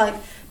 I feel like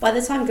by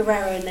the time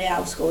Guerrero and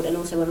Leao scored, and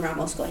also when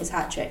Ramos got his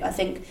hat-trick, I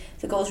think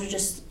the goals were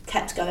just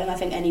kept going. I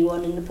think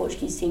anyone in the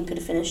Portuguese team could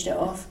have finished it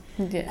off.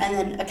 Yeah. And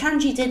then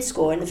Akanji did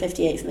score in the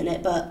 58th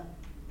minute, but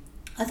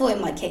I thought it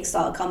might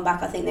kickstart a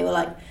comeback. I think they were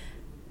like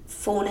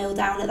 4-0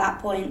 down at that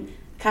point.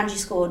 Akanji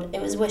scored.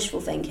 It was wishful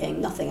thinking.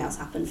 Nothing else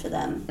happened for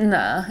them.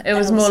 Nah, it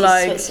was more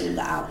like... Switzerland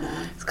are out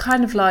now. It's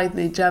kind of like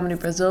the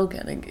Germany-Brazil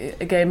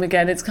game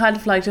again. It's kind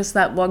of like just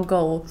that one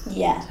goal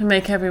to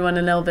make everyone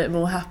a little bit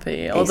more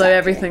happy, although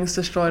everything's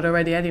destroyed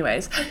already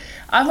anyways.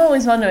 I'm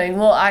always wondering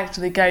what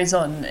actually goes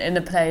on in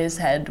a player's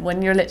head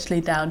when you're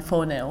literally down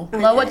 4-0.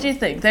 Like, what do you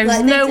think?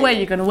 There's no way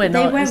you're going to win.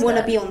 They won't want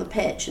to be on the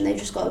pitch, and they've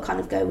just got to kind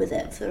of go with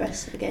it for the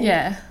rest of the game.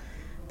 Yeah.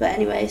 But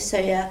anyway,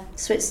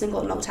 Switzerland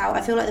got knocked out.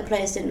 I feel like the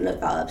players didn't look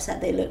that upset.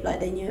 They looked like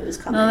they knew it was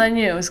coming. No, they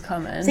knew it was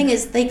coming. The thing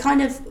is, they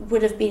kind of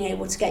would have been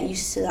able to get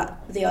used to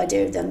the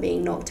idea of them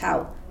being knocked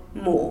out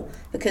more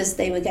because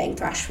they were getting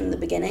thrashed from the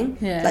beginning.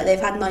 Yeah. Like, they've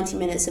had 90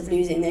 minutes of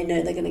losing. They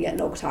know they're going to get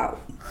knocked out.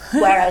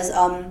 Whereas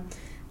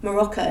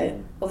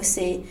Morocco,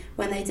 obviously,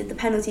 when they did the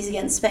penalties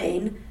against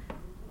Spain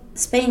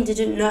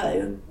didn't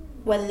know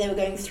whether they were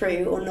going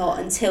through or not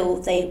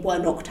until they were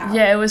knocked out.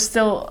 Yeah, it was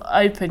still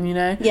open, you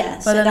know. Yeah,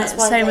 so that's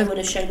why they would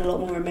have shown a lot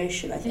more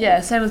emotion, I think.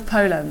 Yeah, same with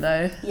Poland,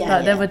 though.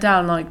 Yeah, They were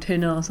down like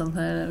 2-0 or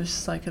something, and it was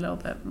just like a little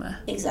bit meh.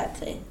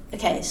 Exactly.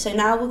 Okay, so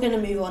now we're going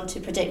to move on to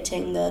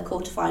predicting the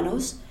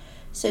quarterfinals.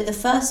 So the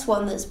first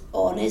one that's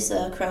on is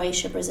the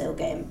Croatia-Brazil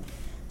game.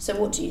 So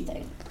what do you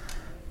think?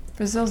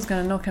 Brazil's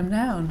going to knock him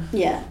down.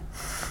 Yeah,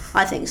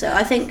 I think so.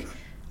 I think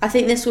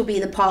this will be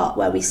the part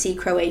where we see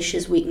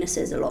Croatia's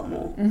weaknesses a lot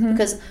more. Mm-hmm.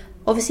 Because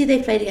obviously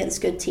they played against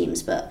good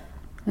teams, but...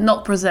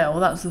 Not Brazil,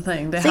 that's the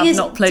thing. They have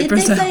not played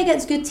Brazil. Did they play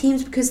against good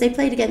teams? Because they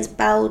played against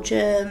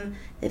Belgium,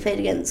 they played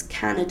against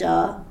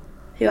Canada.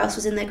 Who else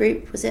was in their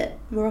group? Was it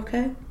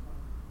Morocco?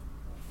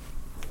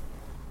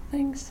 I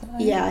think so.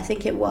 Yeah, I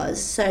think it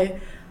was. So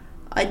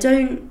I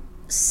don't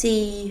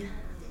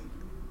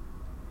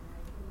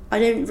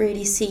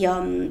really see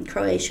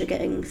Croatia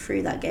getting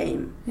through that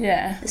game.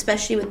 Yeah.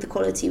 Especially with the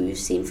quality we've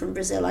seen from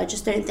Brazil. I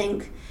just don't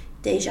think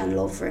Dejan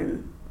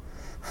Lovren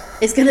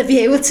is going to be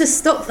able to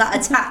stop that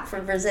attack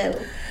from Brazil.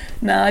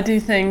 No, I do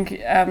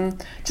think,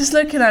 just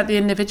looking at the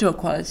individual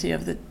quality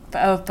of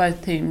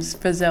both teams,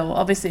 Brazil,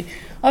 obviously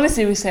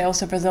we say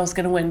also Brazil's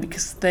going to win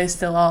because they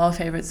still are our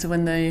favourites to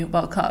win the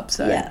World Cup.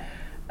 So,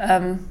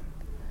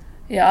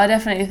 yeah, I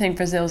definitely think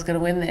Brazil's going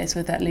to win this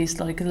with at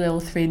least like a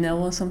little 3-0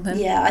 or something.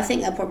 Yeah, I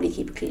think they'll probably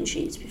keep a clean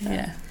sheet, to be fair.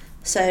 Yeah.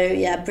 So,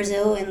 yeah,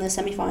 Brazil in the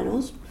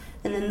semi-finals.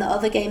 And then the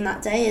other game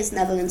that day is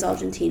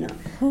Netherlands-Argentina.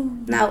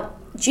 Now,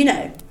 do you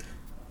know,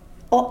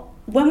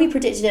 when we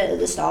predicted it at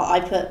the start,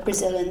 I put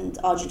Brazil and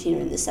Argentina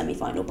in the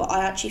semi-final, but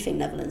I actually think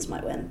Netherlands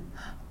might win.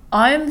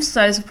 I am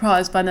so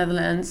surprised by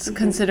Netherlands,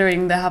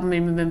 considering they haven't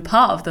even been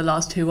part of the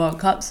last 2 World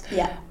Cups.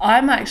 Yeah.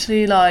 I'm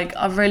actually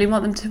I really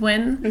want them to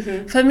win.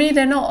 Mm-hmm. For me,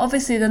 they're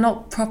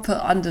not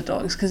proper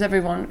underdogs, because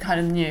everyone kind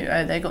of knew,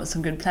 they got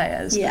some good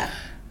players. Yeah.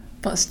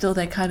 But still,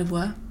 they kind of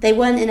were. They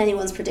weren't in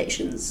anyone's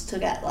predictions to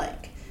get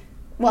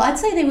well, I'd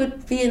say they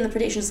would be in the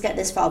predictions to get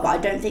this far, but I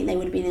don't think they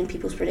would have been in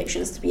people's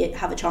predictions to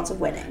have a chance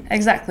of winning.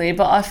 Exactly,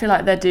 but I feel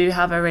like they do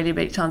have a really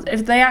big chance.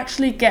 If they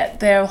actually get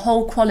their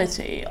whole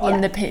quality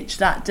on the pitch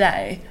that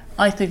day,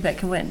 I think they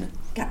can win.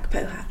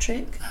 Gakpo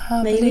hat-trick,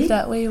 I believe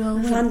that we will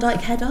win. Van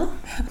Dijk header,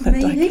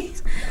 maybe.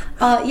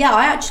 Yeah,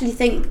 I actually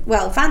think,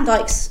 Van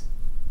Dijk's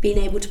been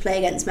able to play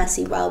against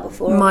Messi well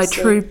before. My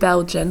true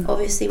Belgian.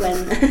 Obviously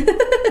when...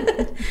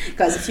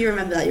 Guys, if you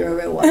remember that, you're a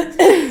real one.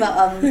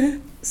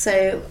 But,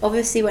 so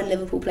obviously when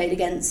Liverpool played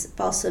against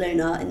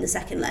Barcelona in the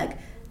second leg,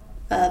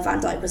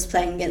 Van Dijk was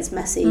playing against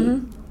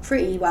Messi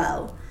pretty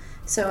well.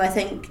 So I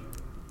think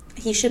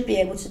he should be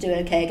able to do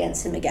okay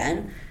against him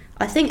again.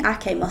 I think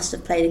Ake must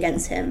have played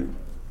against him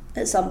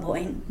at some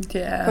point.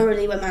 Yeah.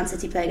 Probably when Man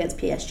City play against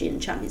PSG in the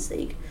Champions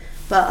League.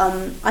 But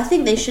I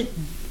think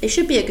it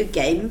should be a good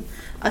game.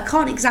 I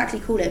can't exactly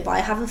call it, but I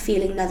have a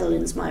feeling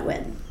Netherlands might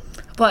win.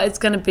 But it's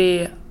going to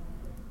be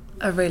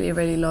a really,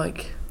 really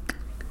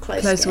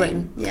close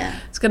win. Yeah.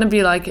 It's going to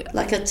be like a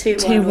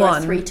 2-1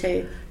 or a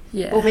 3-2.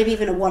 Yeah. Or maybe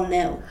even a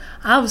 1-0.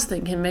 I was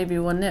thinking maybe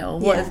 1-0.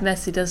 What if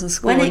Messi doesn't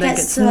score and then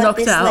gets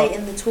knocked out? When it gets to this late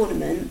in the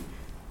tournament,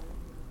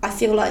 I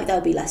feel like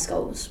there'll be less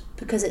goals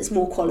because it's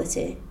more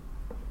quality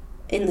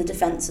in the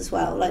defence as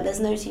well. There's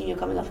no team you're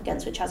coming up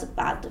against which has a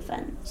bad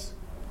defence.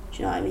 Do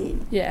you know what I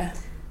mean? Yeah.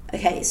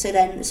 Okay, so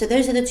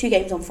those are the 2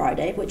 games on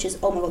Friday, which is,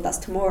 oh my god, that's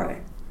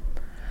tomorrow.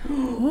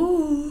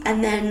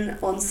 And then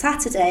on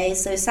Saturday,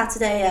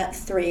 Saturday at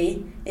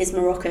 3 is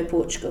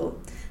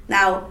Morocco-Portugal.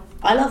 Now,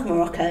 I love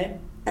Morocco.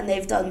 and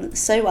they've done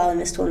so well in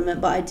this tournament,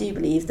 but I do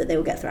believe that they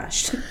will get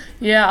thrashed.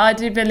 Yeah, I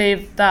do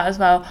believe that as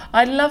well.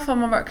 I'd love for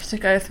Morocco to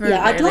go through.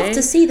 Yeah, I'd really. love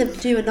to see them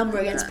do a number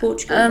against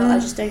Portugal, but I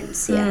just don't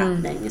see it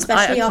happening,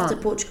 especially after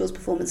Portugal's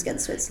performance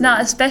against Switzerland.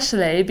 No,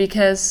 especially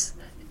because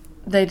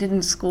they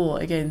didn't score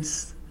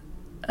against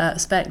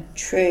Spain.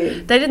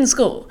 True. They didn't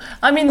score.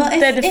 I mean, But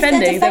they're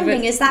defending. If their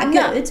defending is that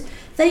good,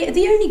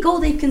 the only goal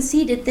they've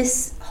conceded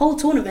this whole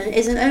tournament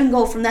is an own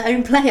goal from their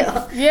own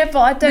player. Yeah, but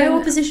I don't. No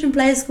opposition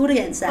players scored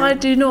against them. I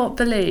do not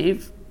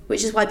believe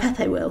Which is why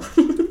Pepe will.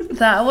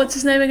 that. What's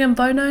his name again?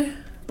 Bono.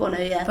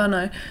 Yeah.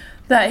 Bono.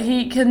 That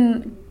he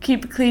can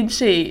keep a clean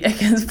sheet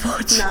against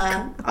Portugal.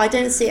 No, I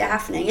don't see it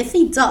happening. If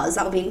he does,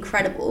 that would be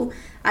incredible,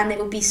 and it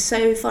would be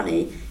so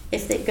funny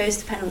if it goes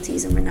to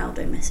penalties and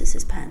Ronaldo misses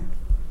his pen.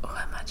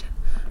 Oh,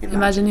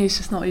 imagine he's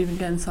just not even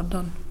getting subbed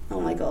on.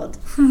 Oh my god.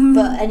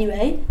 But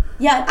anyway,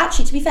 yeah,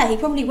 actually, to be fair, he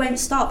probably won't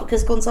start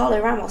because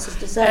Gonzalo Ramos has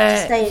deserved to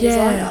stay in his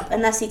lineup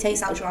unless he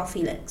takes out Joao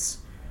Felix,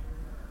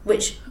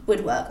 which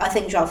would work. I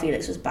think Joao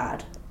Felix was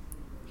bad.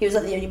 He was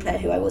like the only player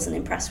who I wasn't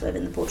impressed with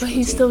in the Portugal But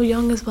he's team. still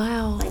young as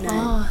well. I know.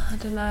 Oh, I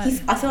don't know.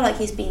 I feel like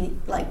he's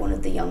been like one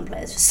of the young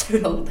players for so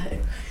long though.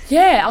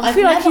 Yeah, I've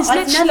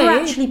never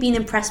actually been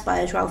impressed by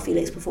a Joao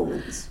Felix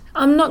performance.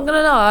 I'm not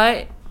gonna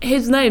lie.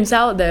 His name's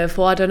out there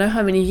for I don't know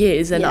how many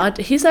years, and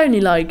he's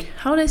only like,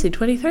 how old is he?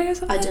 23 or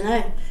something? I don't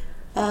know.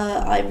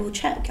 I will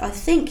check. I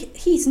think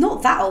he's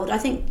not that old. I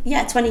think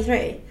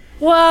 23.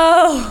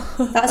 Wow,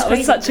 That's that crazy,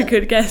 was such a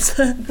good guess.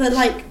 But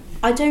like,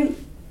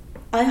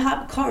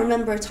 can't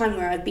remember a time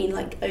where I've been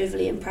like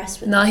overly impressed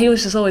with him. No, he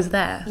was just always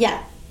there.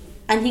 Yeah,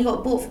 and he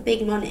got bought for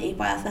big money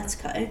by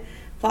Atletico,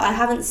 but I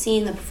haven't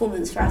seen the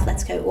performance for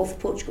Atletico or for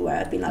Portugal where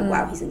I've been like,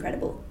 wow, he's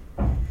incredible.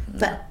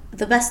 But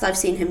the best I've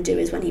seen him do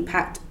is when he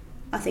packed,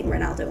 I think,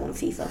 Ronaldo on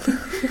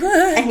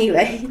FIFA.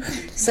 Anyway,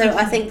 so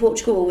I think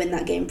Portugal will win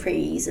that game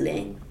pretty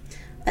easily,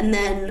 and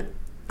then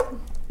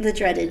the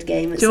dreaded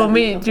game. Do you want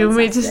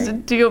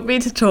me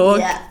to talk?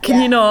 Yeah.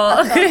 Can you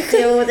not? I can't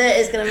deal with it.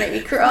 It's gonna make me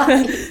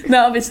cry.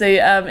 No, obviously,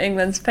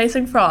 England's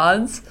facing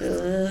France.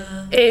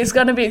 It's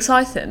gonna be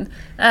exciting.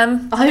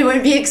 I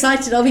won't be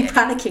excited. I'll be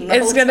panicking.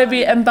 It's gonna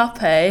be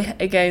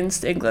Mbappe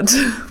against England.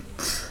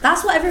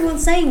 That's what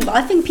everyone's saying, but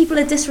I think people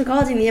are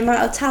disregarding the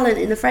amount of talent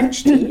in the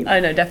French team. I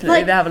know, definitely.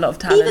 Like, they have a lot of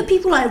talent. Even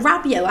people like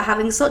Rabiot are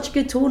having such a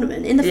good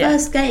tournament. In the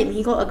first game,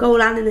 he got a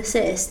goal and an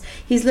assist.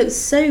 He's looked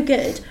so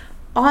good.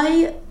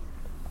 I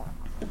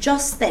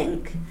just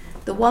think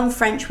the one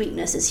French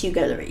weakness is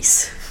Hugo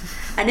Lloris.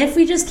 And if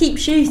we just keep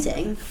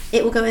shooting,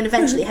 it will go in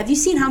eventually. Have you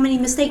seen how many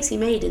mistakes he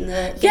made in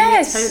the game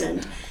against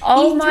Poland?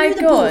 Oh he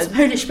threw the ball to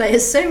Polish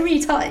players so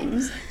many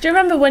times. Do you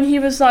remember when he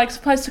was like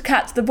supposed to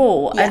catch the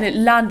ball and it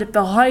landed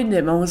behind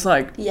him and was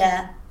like...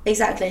 Yeah,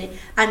 exactly.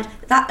 And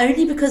that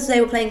only because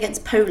they were playing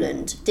against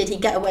Poland did he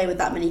get away with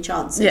that many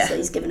chances that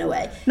he's given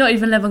away. Not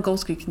even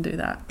Lewandowski can do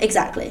that.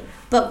 Exactly.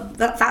 But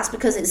that's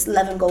because it's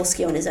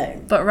Lewandowski on his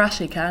own. But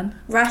Rashi can.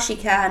 Rashi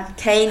can,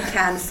 Kane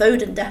can,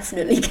 Foden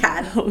definitely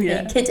can. Oh yeah.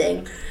 Are you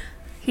kidding?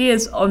 He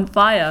is on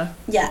fire.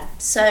 Yeah,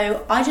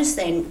 so I just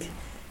think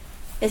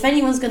if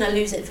anyone's going to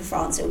lose it for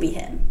France, it'll be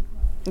him.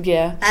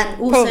 Yeah. And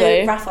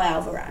also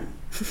Raphael Varane.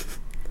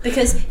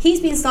 Because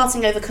he's been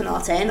starting over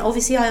Konate, and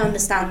obviously I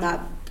understand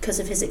that because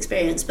of his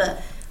experience,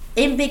 but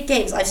in big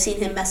games I've seen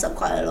him mess up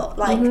quite a lot.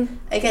 Like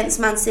against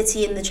Man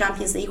City in the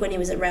Champions League when he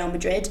was at Real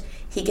Madrid,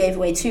 he gave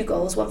away 2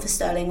 goals, one for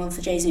Sterling, one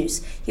for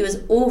Jesus. He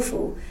was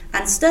awful.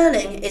 And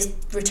Sterling is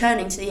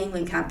returning to the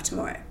England camp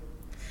tomorrow.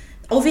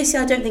 Obviously,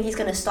 I don't think he's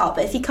going to start,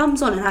 but if he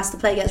comes on and has to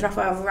play against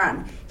Raphael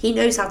Varane, he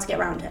knows how to get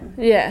around him.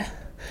 Yeah.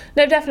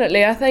 No,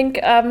 definitely. I think,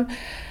 I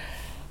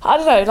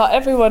don't know, like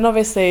everyone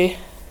obviously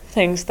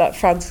thinks that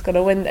France is going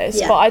to win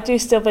this, but I do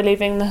still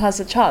believe England has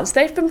a chance.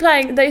 They've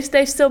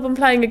still been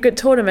playing a good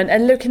tournament,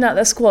 and looking at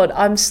their squad,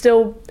 I'm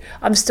still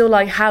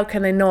like, how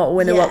can they not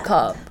win a World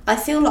Cup? I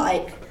feel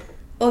like,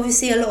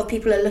 obviously, a lot of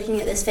people are looking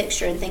at this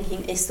fixture and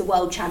thinking it's the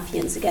world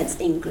champions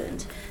against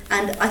England,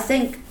 and I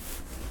think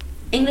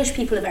English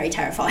people are very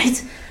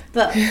terrified,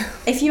 but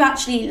if you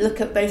actually look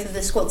at both of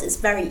the squads, it's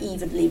very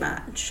evenly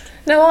matched.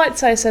 No, I'd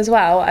say so as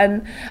well,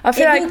 and I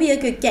feel it will be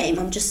a good game.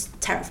 I'm just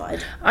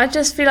terrified. I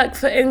just feel like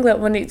for England,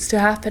 what needs to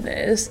happen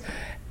is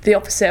the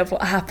opposite of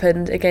what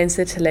happened against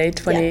Italy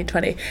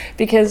 2020,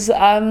 because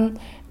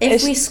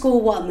if we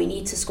score one, we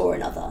need to score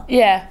another.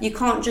 Yeah, you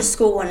can't just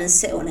score one and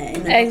sit on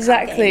it.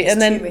 Exactly,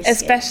 and then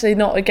especially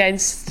not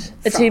against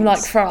a team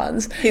like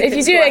France. If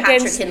you do it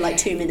against in like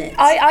 2 minutes,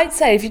 I'd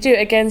say if you do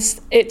it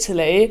against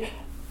Italy,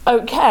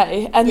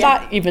 okay, and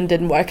that even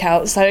didn't work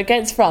out. So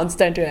against France,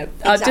 don't do it.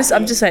 Exactly.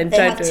 I'm just saying,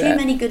 don't do it. They have too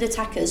many good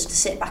attackers to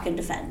sit back and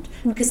defend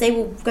because they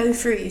will go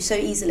through you so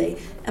easily.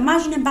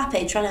 Imagine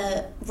Mbappe trying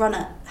to run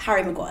at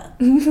Harry Maguire.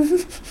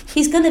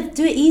 He's going to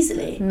do it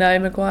easily. No,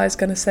 Maguire's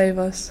going to save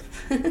us.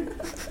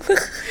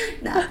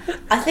 Nah,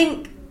 I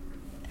think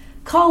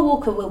Kyle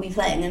Walker will be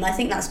playing, and I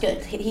think that's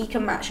good. He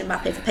can match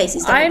Mbappe for pace.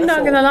 He's done I'm it not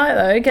before. going to lie,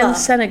 though,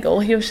 against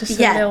Senegal, he was just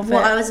a little bit...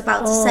 what I was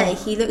about to say,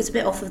 he looked a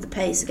bit off of the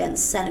pace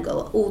against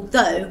Senegal,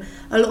 although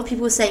a lot of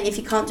people were saying if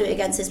you can't do it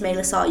against Ismaila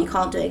Sarr, you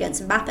can't do it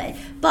against Mbappe.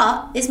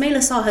 But Ismaila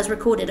Sarr has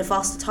recorded a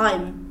faster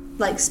time,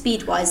 like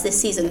speed-wise,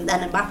 this season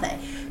than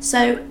Mbappe.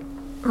 So...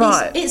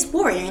 Right. It's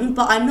worrying,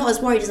 but I'm not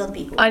as worried as other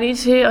people. I need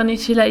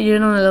to let you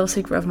in on a little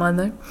secret of mine,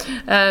 though.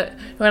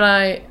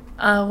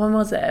 When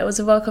was it? Was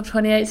it World Cup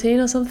 2018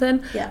 or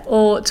something? Yeah.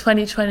 Or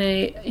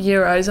 2020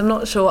 Euros, I'm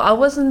not sure. I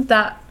wasn't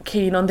that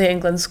keen on the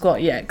England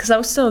squad yet, because I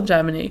was still in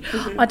Germany.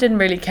 Mm-hmm. I didn't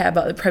really care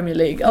about the Premier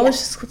League. I was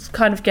just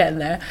kind of getting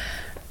there.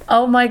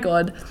 Oh my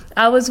God.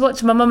 My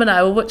mum and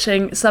I were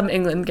watching some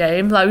England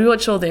game, like we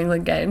watched all the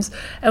England games,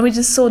 and we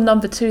just saw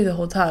number 2 the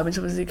whole time, which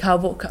was Kyle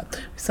Walker.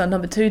 We saw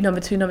number two,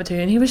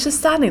 and he was just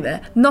standing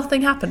there.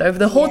 Nothing happened. Over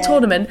the whole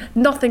tournament,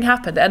 nothing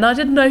happened, and I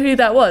didn't know who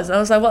that was. I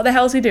was like, what the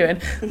hell is he doing?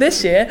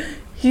 This year,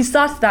 he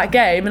started that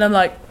game, and I'm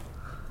like,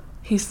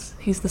 he's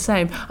the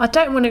same. I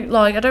don't want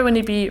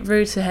to be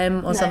rude to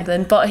him or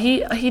something, but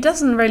he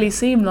doesn't really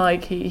seem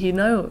like he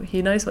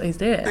knows what he's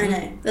doing. I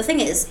know. The thing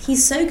is,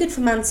 he's so good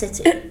for Man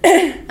City,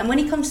 and when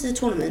he comes to the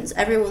tournaments,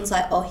 everyone's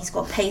like, oh, he's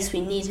got pace.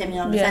 We need him in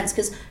our defence,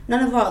 because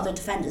none of our other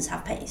defenders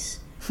have pace.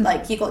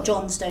 Like you got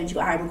John Stones, you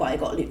got Harry Maguire, you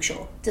got Luke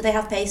Shaw. Do they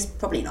have pace?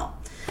 Probably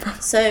not.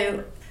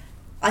 So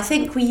I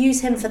think we use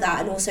him for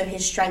that, and also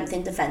his strength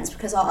in defence,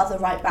 because our other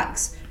right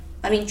backs.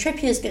 I mean,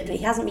 Trippier's good, but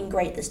he hasn't been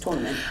great this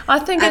tournament. I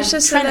think it's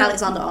just... Trent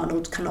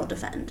Alexander-Arnold cannot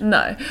defend.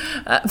 No.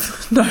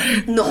 No.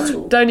 Not at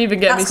all. Don't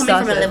even get me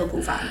started. That's coming from a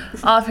Liverpool fan.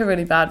 I feel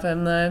really bad for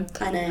him, though.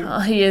 I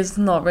know. He is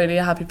not really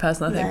a happy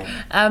person, I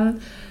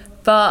think.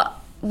 But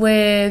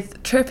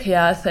with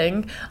Trippier, I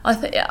think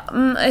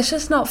it's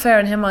just not fair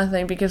on him, I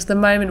think, because the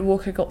moment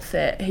Walker got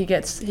fit, he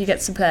gets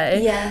to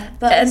play. Yeah,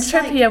 but and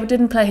Trippier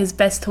didn't play his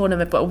best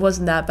tournament, but it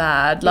wasn't that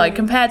bad. Like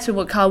compared to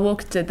what Kyle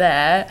Walker did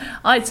there,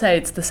 I'd say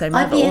it's the same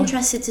level. I'd be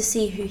interested to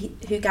see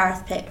who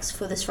Gareth picks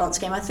for this France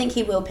game. I think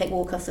he will pick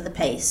Walker for the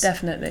pace.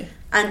 Definitely.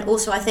 And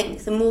also, I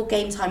think the more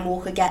game time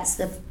Walker gets,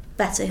 the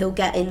better he'll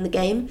get in the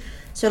game.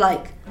 So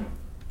like,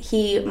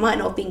 he might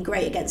not have been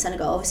great against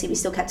Senegal. Obviously, we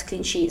still kept a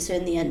clean sheet, so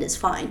in the end, it's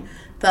fine.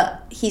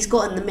 But he's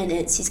gotten the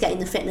minutes, he's getting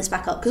the fitness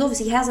back up. Because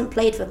obviously, he hasn't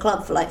played for a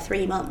club for like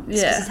 3 months.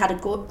 Because he's had a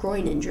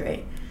groin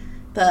injury.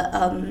 But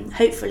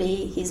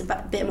hopefully, he's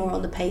a bit more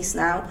on the pace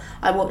now.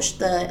 I watched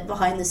the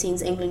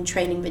behind-the-scenes England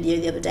training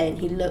video the other day, and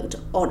he looked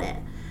on it.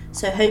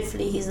 So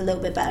hopefully, he's a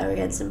little bit better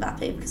against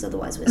Mbappe, because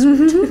otherwise we're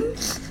screwed.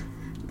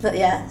 But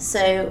yeah,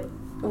 so...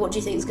 What do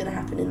you think is going to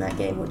happen in that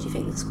game? What do you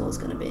think the score's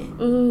going to be?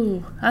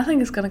 Ooh, I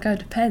think it's going to go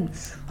to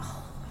pens.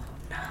 Oh,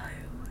 no.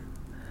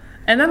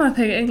 And then I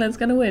think England's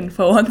going to win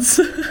for once.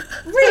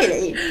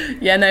 Really?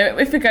 Yeah, no,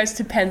 if it goes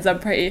to pens,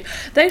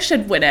 they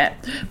should win it.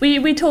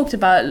 We talked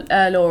about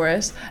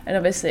Loris, and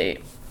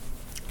obviously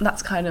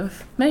that's kind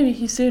of, maybe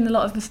he's doing a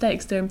lot of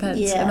mistakes doing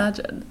pens. Yeah.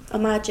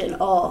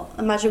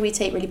 Imagine we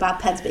take really bad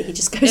pens, but he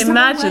just goes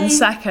Imagine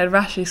Saka and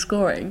Rashie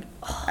scoring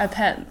a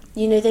pen.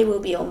 You know they will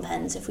be on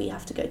pens if we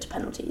have to go to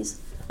penalties.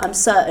 I'm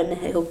certain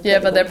he'll... Yeah,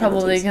 but they're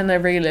probably going to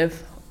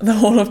relive the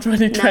whole of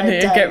 2020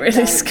 and get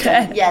really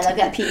scared. Yeah, they'll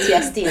get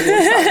PTSD and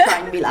they'll start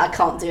crying and be like, I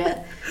can't do it.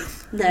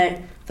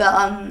 No,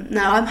 but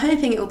no, I'm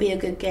hoping it will be a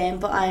good game,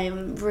 but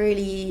I'm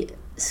really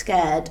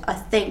scared. I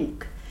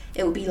think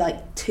it will be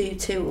like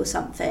 2-2 or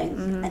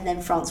something, and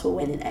then France will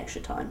win in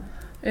extra time.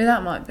 Yeah,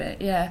 that might be,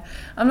 yeah.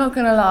 I'm not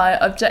going to lie,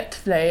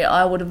 objectively,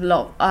 I would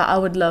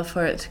love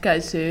for it to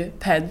go to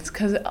pens,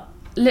 because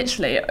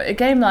literally, a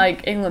game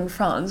like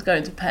England-France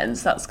going to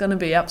pens, that's going to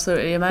be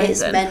absolutely amazing.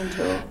 It's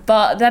mental.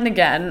 But then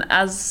again,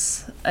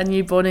 as a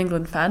newborn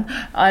England fan,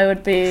 I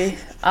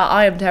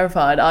am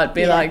terrified. I'd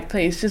be like,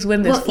 please, just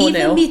win this 4-0.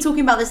 Even me talking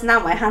about this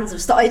now, my hands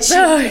have started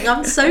shaking.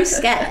 I'm so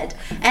scared.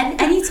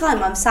 And any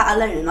time I'm sat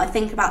alone and I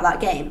think about that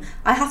game,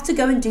 I have to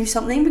go and do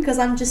something because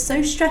I'm just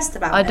so stressed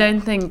about it. I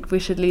don't think we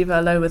should leave her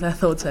alone with her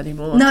thoughts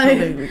anymore. No,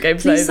 the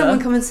game's please over. someone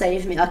come and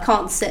save me. I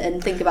can't sit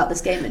and think about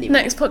this game anymore.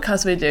 Next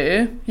podcast we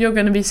do, you're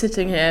going to be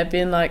sitting here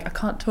being like, I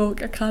can't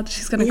talk, I can't.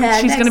 She's going to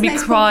be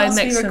crying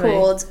next to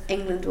me.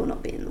 England will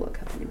not be in the World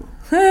Cup anymore.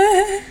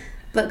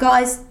 But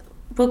guys,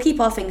 we'll keep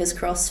our fingers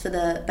crossed for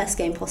the best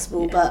game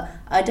possible, but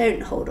I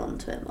don't hold on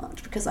to it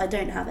much because I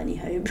don't have any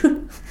hope.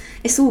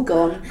 It's all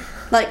gone.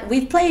 Like,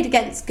 we've played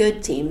against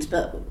good teams,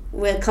 but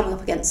we're coming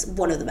up against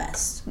one of the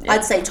best. Yeah.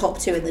 I'd say top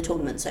 2 in the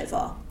tournament so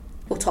far,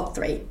 or top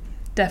 3.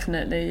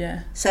 Definitely,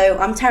 yeah. So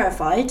I'm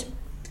terrified,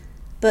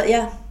 but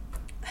yeah,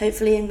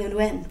 hopefully England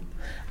win.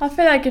 I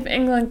feel like if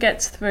England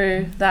gets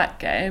through that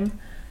game,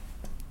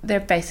 they're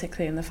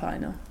basically in the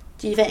final.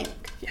 Do you think?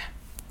 Yeah.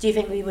 Do you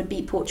think we would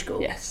beat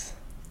Portugal? Yes.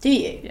 Do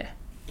you? Yeah.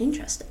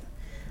 Interesting.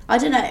 I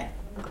don't know.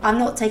 I'm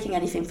not taking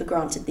anything for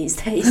granted these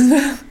days.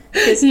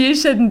 You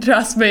shouldn't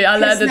trust me. I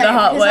learned it the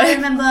hard way. I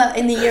remember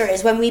in the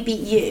Euros when we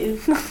beat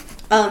you,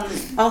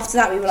 after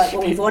that we were like,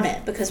 well, we've won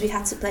it, because we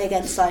had to play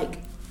against like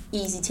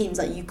easy teams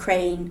like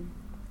Ukraine,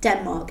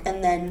 Denmark,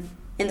 and then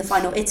in the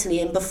final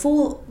Italy. And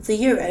before the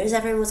Euros,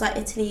 everyone was like,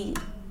 Italy,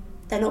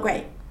 they're not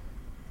great.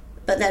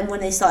 But then when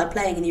they started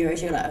playing in the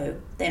Euros, you're like, oh,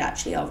 they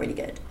actually are really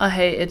good. I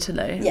hate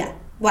Italy. Yeah.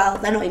 Well,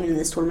 they're not even in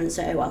this tournament,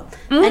 so well.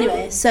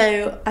 Anyway,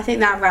 so I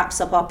think that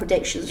wraps up our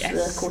predictions for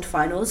the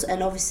quarterfinals.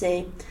 And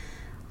obviously,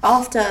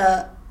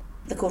 after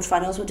the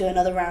quarterfinals, we'll do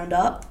another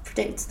roundup,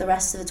 predict the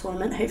rest of the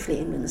tournament. Hopefully,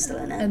 England's still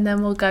in it. And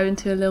then we'll go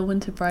into a little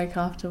winter break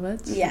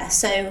afterwards. Yeah,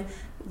 so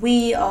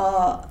we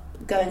are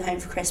going home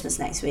for Christmas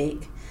next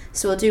week.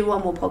 So we'll do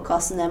one more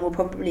podcast, and then we'll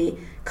probably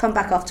come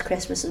back after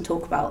Christmas and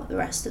talk about the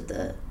rest of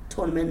the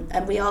tournament.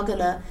 And we are going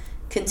to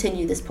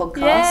continue this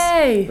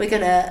podcast. Yay! We're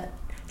going to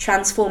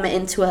transform it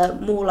into a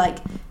more like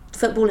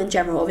football in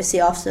general.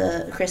 Obviously,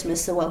 after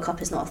Christmas, the World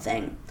Cup is not a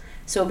thing.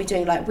 So we'll be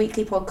doing like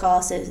weekly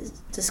podcasts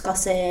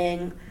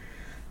discussing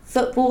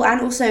football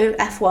and also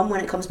F1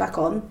 when it comes back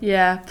on.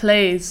 Yeah,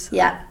 please.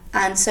 Yeah,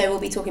 and so we'll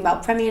be talking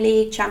about Premier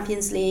League,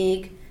 Champions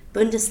League,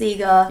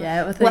 Bundesliga,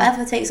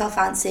 whatever takes our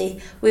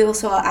fancy. We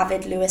also are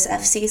avid Lewis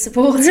FC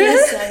supporters,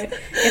 so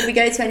if we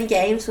go to any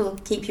games, we'll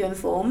keep you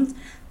informed.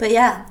 But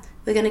yeah,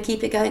 we're going to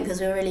keep it going because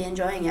we're really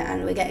enjoying it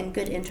and we're getting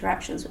good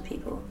interactions with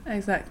people.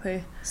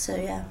 Exactly. So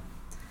yeah.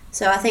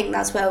 So I think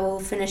that's where we'll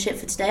finish it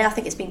for today. I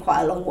think it's been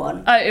quite a long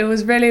one. Oh, it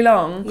was really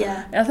long.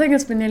 Yeah. I think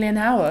it's been nearly an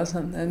hour or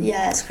something.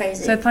 Yeah, it's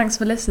crazy. So thanks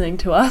for listening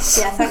to us.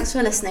 Yeah, thanks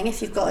for listening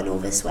if you've gotten all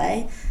this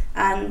way.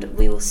 And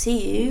we will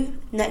see you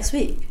next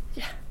week.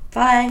 Yeah.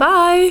 Bye.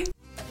 Bye.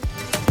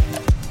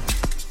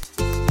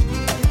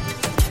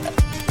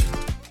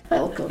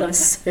 Oh God, I'm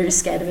so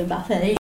scared of Mbappe.